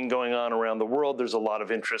we're seeing going on around the world, there's a lot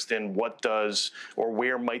of interest in what does or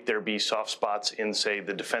where might there be soft spots in, say,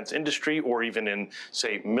 the defense industry or even in,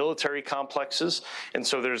 say, military complexes. And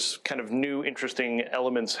so there's kind of new interesting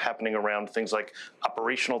elements happening around things like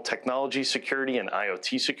operational technology security and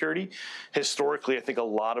IoT security. Historically, I think a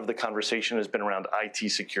lot of the conversation has been around IT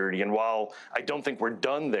security. And while I don't think we're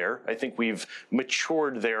done there, I think we've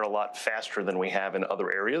matured there a lot faster than we have in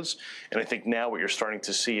other areas. And I think now what you're starting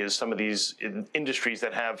to see is some of these industries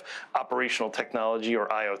that have operational technology or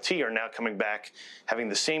IoT are now coming back, having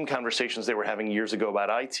the same conversations they were having years ago about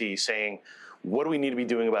IT, saying, what do we need to be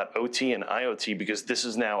doing about OT and IoT? Because this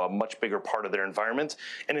is now a much bigger part of their environment.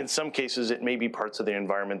 And in some cases, it may be parts of the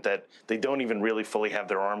environment that they don't even really fully have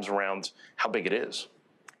their arms around how big it is.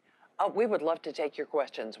 We would love to take your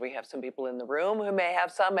questions. We have some people in the room who may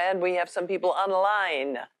have some, and we have some people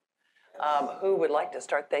online who would like to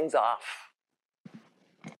start things off.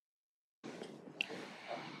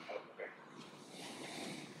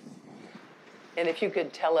 And if you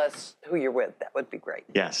could tell us who you're with, that would be great.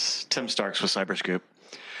 Yes, Tim Starks with Cyberscoop.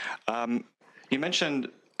 You mentioned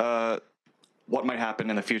what might happen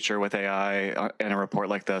in the future with AI in a report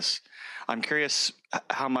like this. I'm curious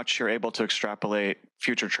how much you're able to extrapolate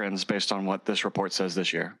future trends based on what this report says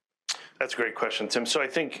this year. That's a great question, Tim. So I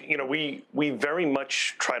think, we very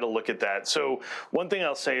much try to look at that. So one thing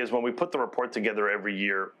I'll say is when we put the report together every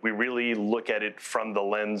year, we really look at it from the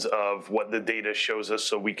lens of what the data shows us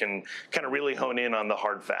so we can kind of really hone in on the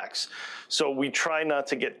hard facts. So we try not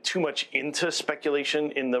to get too much into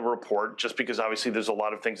speculation in the report, just because obviously there's a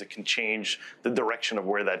lot of things that can change the direction of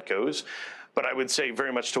where that goes. But I would say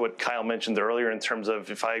very much to what Kyle mentioned earlier in terms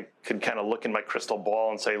of if I could kind of look in my crystal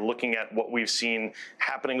ball and say, looking at what we've seen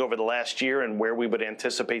happening over the last year and where we would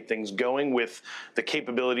anticipate things going with the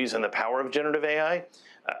capabilities and the power of generative AI,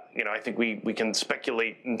 I think we can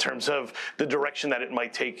speculate in terms of the direction that it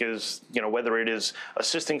might take is, whether it is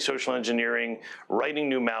assisting social engineering, writing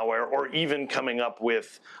new malware, or even coming up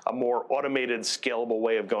with a more automated, scalable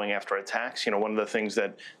way of going after attacks. One of the things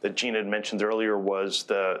that Jeanne had mentioned earlier was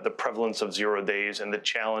the prevalence of 0 days and the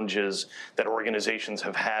challenges that organizations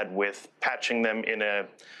have had with patching them in a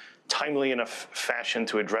timely enough fashion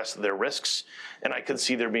to address their risks. And I could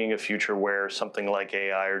see there being a future where something like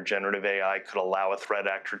AI or generative AI could allow a threat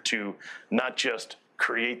actor to not just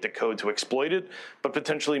create the code to exploit it, but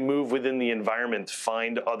potentially move within the environment,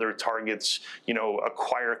 find other targets,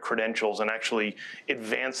 acquire credentials, and actually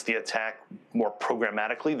advance the attack more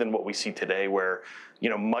programmatically than what we see today, where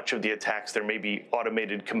much of the attacks, there may be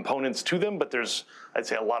automated components to them, but there's, I'd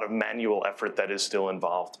say, a lot of manual effort that is still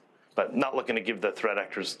involved. But not looking to give the threat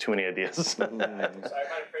actors too many ideas. So I might have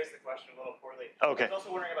phrased the question a little poorly. Okay. I was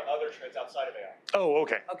also wondering about other trends outside of AI. Oh,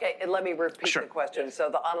 okay. Okay, and let me repeat Sure. the question so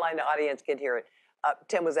the online audience can hear it.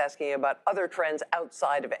 Tim was asking about other trends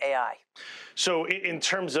outside of AI. So in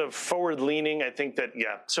terms of forward-leaning, I think that,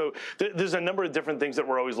 so there's a number of different things that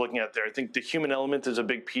we're always looking at there. I think the human element is a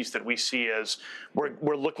big piece that we see as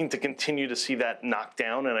we're looking to continue to see that knocked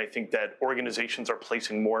down, and I think that organizations are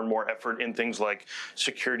placing more and more effort in things like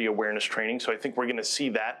security awareness training. So I think we're going to see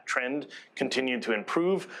that trend continue to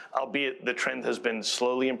improve, albeit the trend has been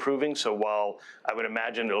slowly improving. So while I would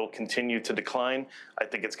imagine it'll continue to decline, I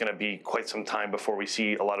think it's going to be quite some time before we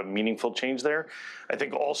see a lot of meaningful change there. I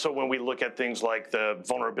think also when we look at things like the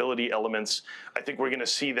vulnerability elements, I think we're going to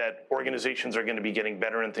see that organizations are going to be getting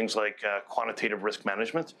better in things like quantitative risk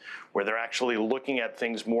management, where they're actually looking at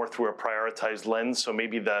things more through a prioritized lens. So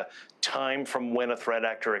maybe the time from when a threat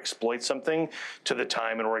actor exploits something to the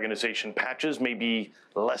time an organization patches may be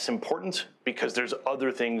less important because there's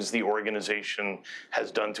other things the organization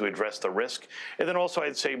has done to address the risk. And then also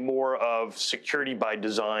I'd say more of security by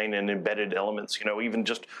design and embedded elements, even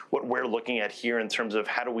just what we're looking at here in terms of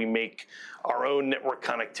how do we make our own network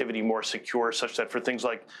connectivity more secure, such that for things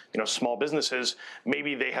like small businesses,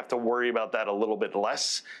 maybe they have to worry about that a little bit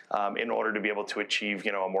less in order to be able to achieve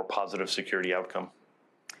a more positive security outcome.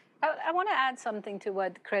 I want to add something to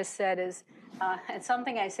what Chris said is, and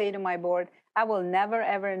something I say to my board, I will never,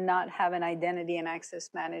 ever not have an identity and access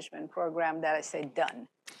management program that I say done,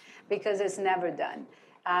 because it's never done.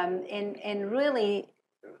 And really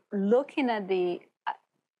looking at the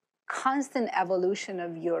constant evolution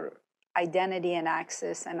of your identity and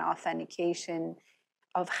access and authentication,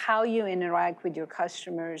 of how you interact with your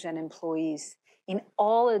customers and employees in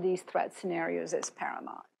all of these threat scenarios is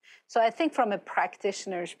paramount. So I think from a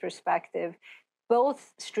practitioner's perspective,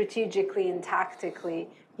 both strategically and tactically,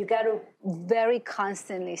 you got to very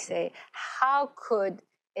constantly say, how could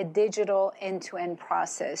a digital end-to-end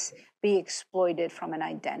process be exploited from an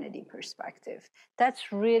identity perspective.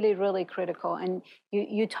 That's really, really critical. And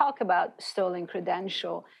you talk about stolen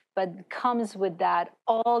credential, but comes with that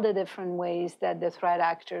all the different ways that the threat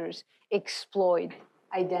actors exploit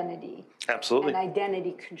identity. Absolutely. And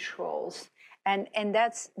identity controls. And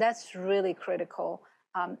that's really critical.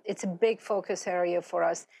 It's a big focus area for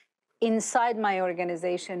us. Inside my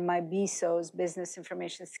organization, my BISOs, Business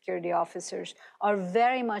Information Security Officers, are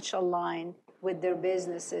very much aligned with their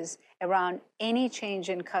businesses around any change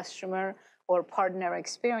in customer or partner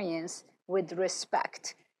experience with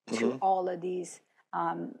respect to all of these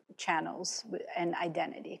channels and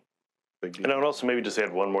identity. And I would also maybe just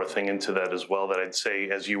add one more thing into that as well, that I'd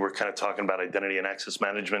say, as you were kind of talking about identity and access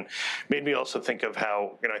management, made me also think of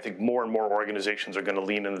how, I think more and more organizations are going to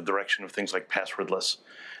lean in the direction of things like passwordless.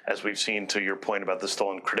 As we've seen, to your point about the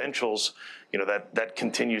stolen credentials, that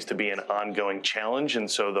continues to be an ongoing challenge. And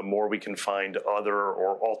so the more we can find other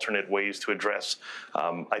or alternate ways to address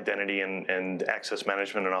identity and access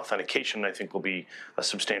management and authentication, I think will be a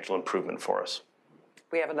substantial improvement for us.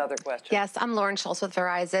 We have another question. Yes, I'm Lauren Schultz with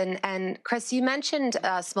Verizon. And Chris, you mentioned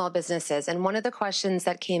small businesses. And one of the questions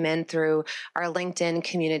that came in through our LinkedIn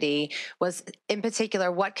community was, in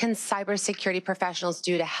particular, what can cybersecurity professionals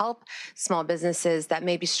do to help small businesses that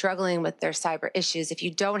may be struggling with their cyber issues? If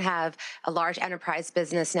you don't have a large enterprise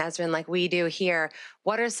business, Nasrin, like we do here,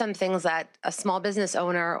 what are some things that a small business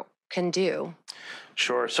owner can do?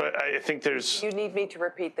 Sure. So I think there's... You need me to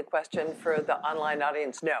repeat the question for the online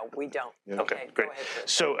audience? No, we don't. Yeah. Okay, great. Go ahead,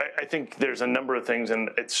 so I think there's a number of things, and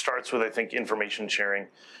it starts with, I think, information sharing.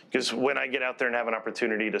 Because when I get out there and have an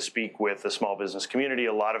opportunity to speak with the small business community,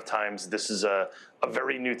 a lot of times this is a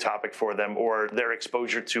very new topic for them, or their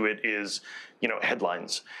exposure to it is,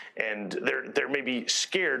 headlines. And they're maybe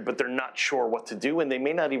scared, but they're not sure what to do, and they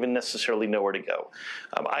may not even necessarily know where to go.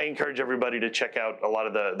 I encourage everybody to check out a lot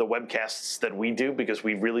of the webcasts that we do, because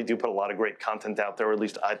we really do put a lot of great content out there, or at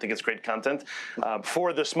least I think it's great content,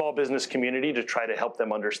 for the small business community to try to help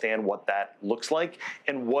them understand what that looks like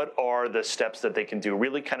and what are the steps that they can do,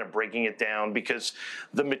 really kind of breaking it down, because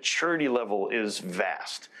the maturity level is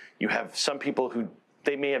vast. You have some people who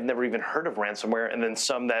they may have never even heard of ransomware, and then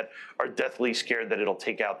some that are deathly scared that it'll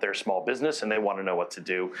take out their small business, and they want to know what to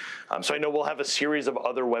do. So I know we'll have a series of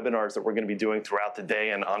other webinars that we're going to be doing throughout the day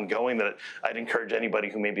and ongoing, that I'd encourage anybody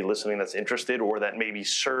who may be listening that's interested, or that maybe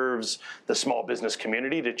serves the small business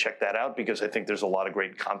community, to check that out, because I think there's a lot of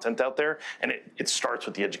great content out there, and it starts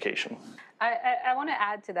with the education. I want to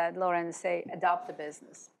add to that, Lauren, and say adopt the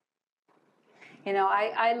business.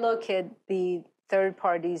 I look at the third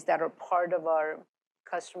parties that are part of our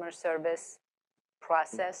customer service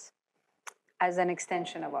process as an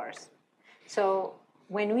extension of ours. So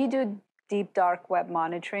when we do deep dark web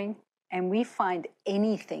monitoring and we find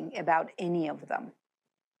anything about any of them,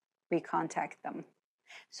 we contact them.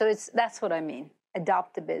 So that's what I mean.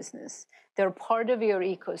 Adopt the business. They're part of your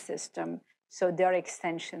ecosystem, so they're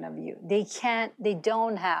extension of you. They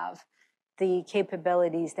don't have the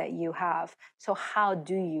capabilities that you have. So how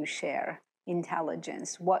do you share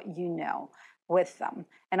intelligence, what you know, with them?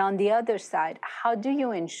 And on the other side, how do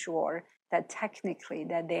you ensure that technically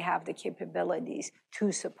that they have the capabilities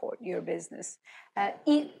to support your business?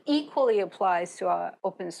 Equally applies to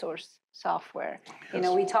open source software. Yes.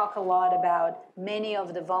 We talk a lot about many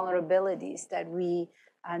of the vulnerabilities that we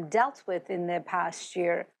dealt with in the past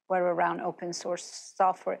year were around open source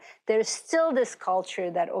software. There's still this culture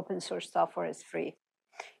that open source software is free.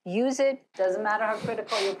 Use it, doesn't matter how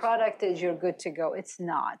critical your product is, you're good to go. It's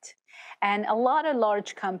not. And a lot of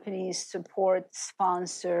large companies support,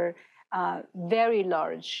 sponsor very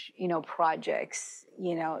large, projects,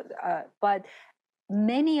 but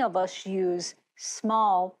many of us use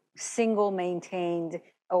small, single-maintained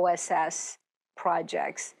OSS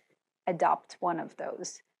projects. Adopt one of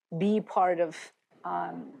those. Be part of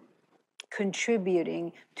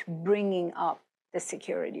contributing to bringing up the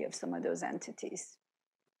security of some of those entities.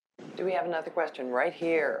 Do we have another question right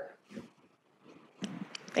here?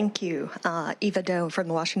 Thank you. Eva Doe from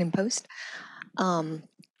the Washington Post.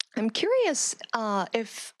 I'm curious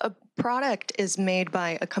if a product is made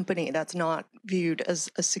by a company that's not viewed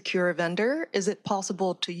as a secure vendor, is it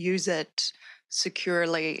possible to use it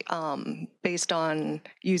securely based on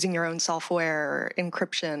using your own software, or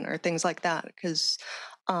encryption, or things like that? Because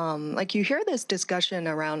you hear this discussion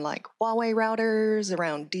around Huawei routers,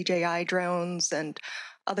 around DJI drones, and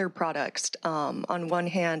other products. On one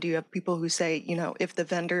hand, you have people who say, if the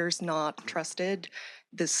vendor's not trusted,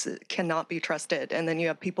 this cannot be trusted. And then you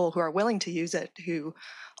have people who are willing to use it, who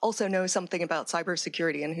also know something about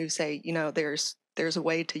cybersecurity, and who say, there's a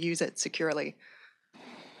way to use it securely.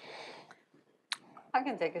 I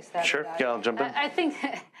can take a stab Sure, at that. yeah, I'll jump in. I think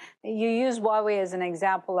you use Huawei as an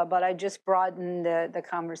example, but I just broadened the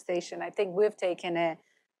conversation. I think we've taken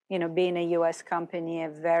being a U.S. company, a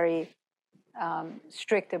very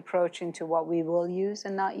strict approach into what we will use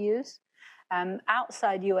and not use.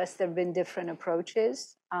 Outside U.S., there have been different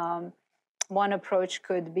approaches. One approach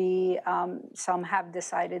could be some have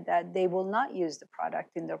decided that they will not use the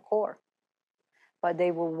product in their core, but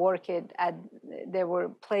they will they will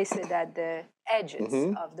place it at the edges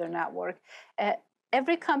of their network.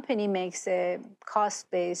 Every company makes a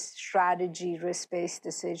cost-based strategy, risk-based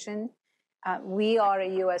decision. We are a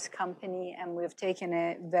U.S. company, and we've taken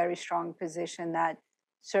a very strong position that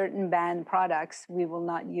certain banned products we will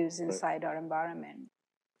not use inside our environment.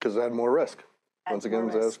 Because they add more risk. Once again,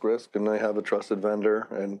 they add risk, and they have a trusted vendor.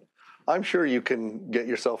 And I'm sure you can get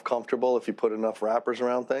yourself comfortable if you put enough wrappers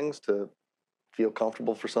around things to feel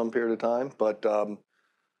comfortable for some period of time.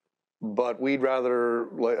 But we'd rather,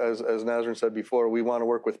 as Nasrin said before, we want to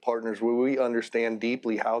work with partners where we understand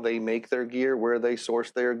deeply how they make their gear, where they source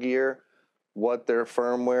their gear, what their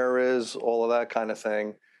firmware is, all of that kind of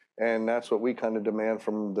thing. And that's what we kind of demand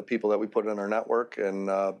from the people that we put in our network. And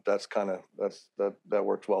that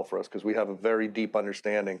works well for us because we have a very deep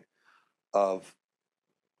understanding of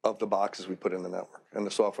the boxes we put in the network and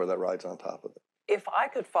the software that rides on top of it. If I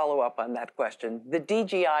could follow up on that question, the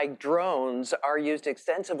DJI drones are used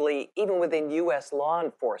extensively even within U.S. law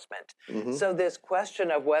enforcement. So this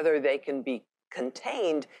question of whether they can be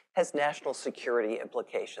contained has national security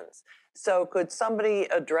implications. So could somebody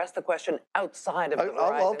address the question outside of the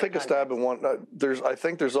Verizon I'll take a stab at one. I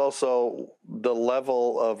think there's also the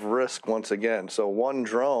level of risk once again. So one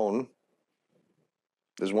drone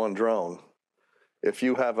is one drone. If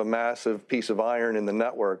you have a massive piece of iron in the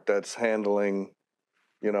network that's handling,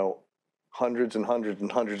 hundreds and hundreds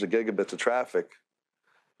and hundreds of gigabits of traffic,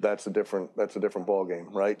 that's a different ballgame,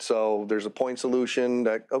 right? So there's a point solution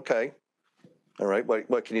that, okay, all right,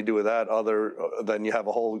 what can you do with that other than you have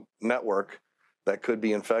a whole network that could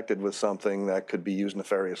be infected with something that could be used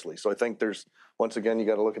nefariously? So I think once again, you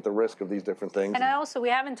got to look at the risk of these different things. And we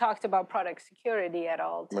haven't talked about product security at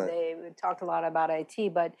all today. Right. We talked a lot about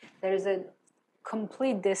IT, but there's a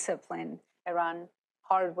complete discipline around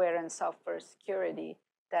hardware and software security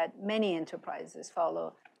that many enterprises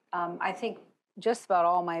follow. I think just about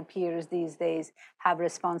all my peers these days have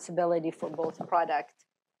responsibility for both product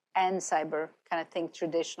and cyber, kind of think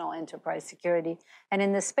traditional enterprise security. And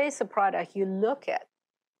in the space of product, you look at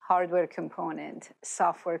hardware component,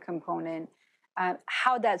 software component,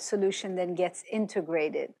 how that solution then gets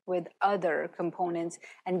integrated with other components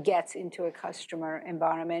and gets into a customer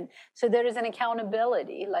environment. So there is an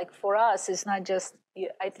accountability. Like for us, it's not just,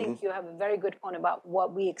 I think you have a very good point about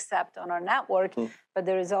what we accept on our network, but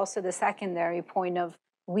there is also the secondary point of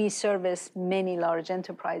we service many large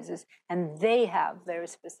enterprises and they have very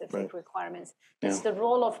specific requirements. It's the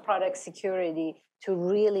role of product security to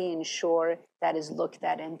really ensure that is looked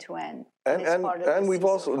at end to end. And we've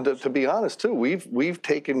also, to be honest too, we've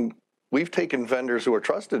taken vendors who are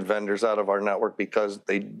trusted vendors out of our network because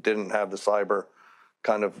they didn't have the cyber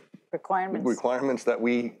kind of requirements that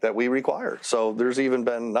we require. So there's even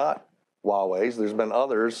been not Huawei's, there's been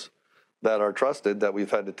others that are trusted that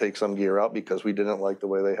we've had to take some gear out because we didn't like the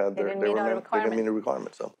way they had they didn't meet the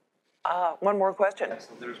requirements. So. One more question.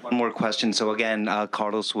 There's one more question. So again,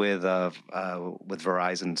 Carlos with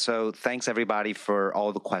Verizon. So thanks everybody for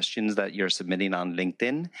all the questions that you're submitting on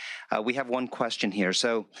LinkedIn. We have one question here.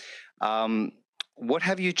 So what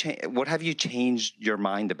have you changed your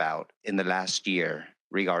mind about in the last year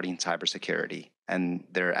regarding cybersecurity? And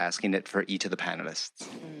they're asking it for each of the panelists.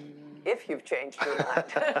 If you've changed your mind.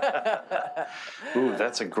 Ooh,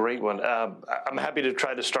 that's a great one. I'm happy to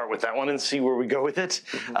try to start with that one and see where we go with it.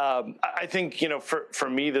 I think, for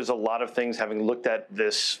me, there's a lot of things, having looked at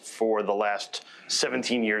this for the last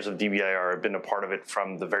 17 years of DBIR, I've been a part of it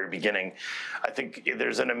from the very beginning. I think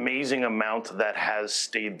there's an amazing amount that has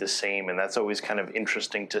stayed the same, and that's always kind of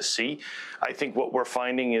interesting to see. I think what we're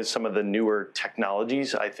finding is some of the newer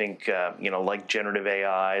technologies, I think, like generative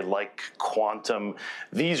AI, like quantum,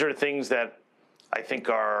 these are things that I think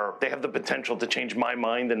they have the potential to change my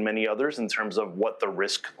mind and many others in terms of what the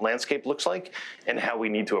risk landscape looks like and how we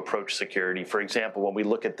need to approach security. For example, when we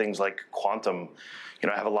look at things like quantum,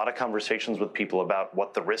 I have a lot of conversations with people about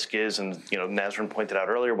what the risk is, and Nasrin pointed out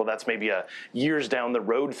earlier, well, that's maybe a years down the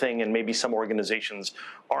road thing, and maybe some organizations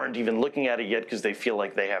aren't even looking at it yet because they feel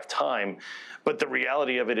like they have time. But the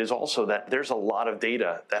reality of it is also that there's a lot of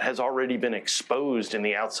data that has already been exposed in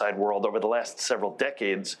the outside world over the last several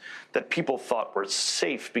decades that people thought were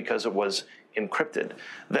safe because it was encrypted.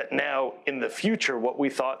 That now, in the future, what we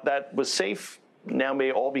thought that was safe now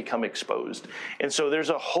may all become exposed. And so there's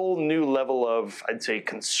a whole new level of, I'd say,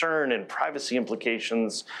 concern and privacy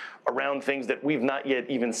implications around things that we've not yet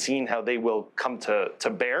even seen how they will come to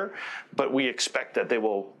bear, but we expect that they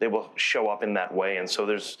will show up in that way. And so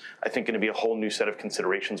there's, I think, going to be a whole new set of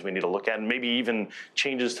considerations we need to look at, and maybe even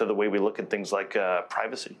changes to the way we look at things like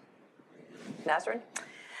privacy. Nasrin?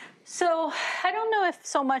 So I don't know if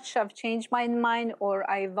so much I've changed my mind or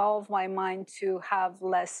I evolved my mind to have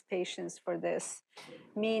less patience for this.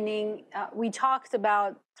 Meaning, we talked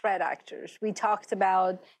about threat actors. We talked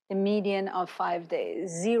about the median of 5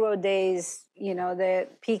 days, 0 days, you know, the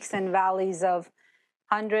peaks and valleys of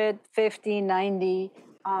 150, 90,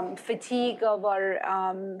 fatigue of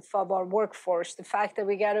our workforce, the fact that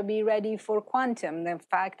we got to be ready for quantum, the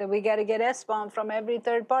fact that we got to get SBOM from every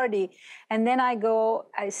third party. And then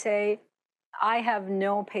I say, I have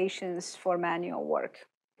no patience for manual work.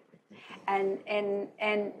 And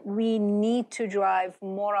we need to drive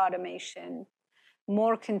more automation,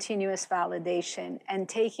 more continuous validation, and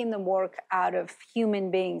taking the work out of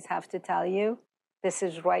human beings have to tell you this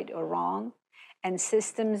is right or wrong. And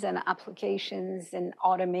systems and applications and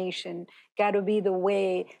automation got to be the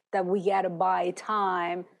way that we got to buy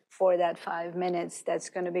time for that 5 minutes that's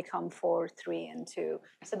going to become 4, 3, and 2.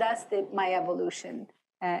 So that's my evolution.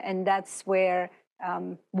 And that's where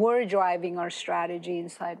we're driving our strategy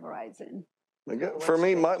inside Verizon. For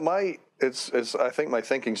me, I think my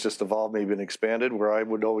thinking's just evolved, maybe and expanded, where I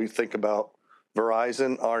would always think about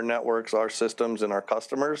Verizon, our networks, our systems, and our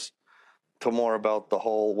customers, to more about the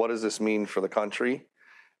whole, what does this mean for the country,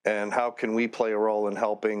 and how can we play a role in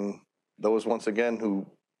helping those, once again, who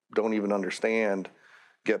don't even understand,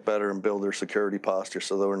 get better and build their security posture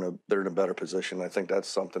so they're in a better position. I think that's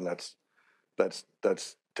something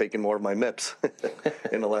that's taken more of my MIPS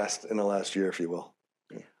in the last year, if you will.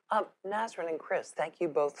 Nasrin and Chris, thank you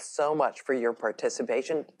both so much for your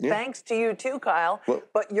participation. Yeah. Thanks to you too, Kyle. Well,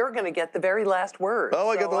 but you're going to get the very last word. Oh,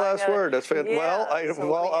 I get the last word. That's fantastic. Yeah,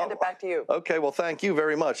 I'll hand it back to you. Okay, well, thank you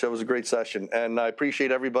very much. That was a great session. And I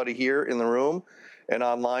appreciate everybody here in the room and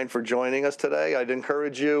online for joining us today. I'd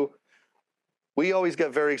encourage you, we always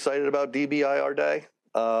get very excited about DBIR Day.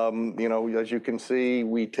 You know, as you can see,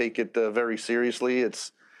 we take it very seriously.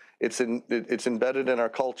 It's embedded in our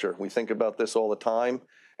culture. We think about this all the time.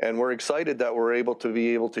 And we're excited that we're able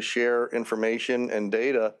to share information and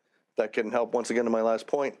data that can help, once again, to my last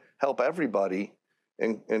point, help everybody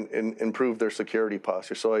and improve their security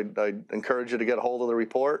posture. So I'd encourage you to get a hold of the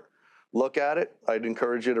report, look at it. I'd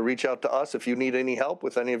encourage you to reach out to us if you need any help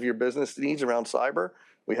with any of your business needs around cyber.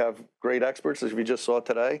 We have great experts, as we just saw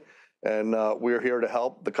today, and we're here to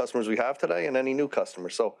help the customers we have today and any new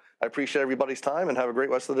customers. So I appreciate everybody's time and have a great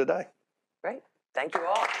rest of the day. Great. Thank you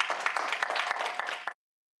all.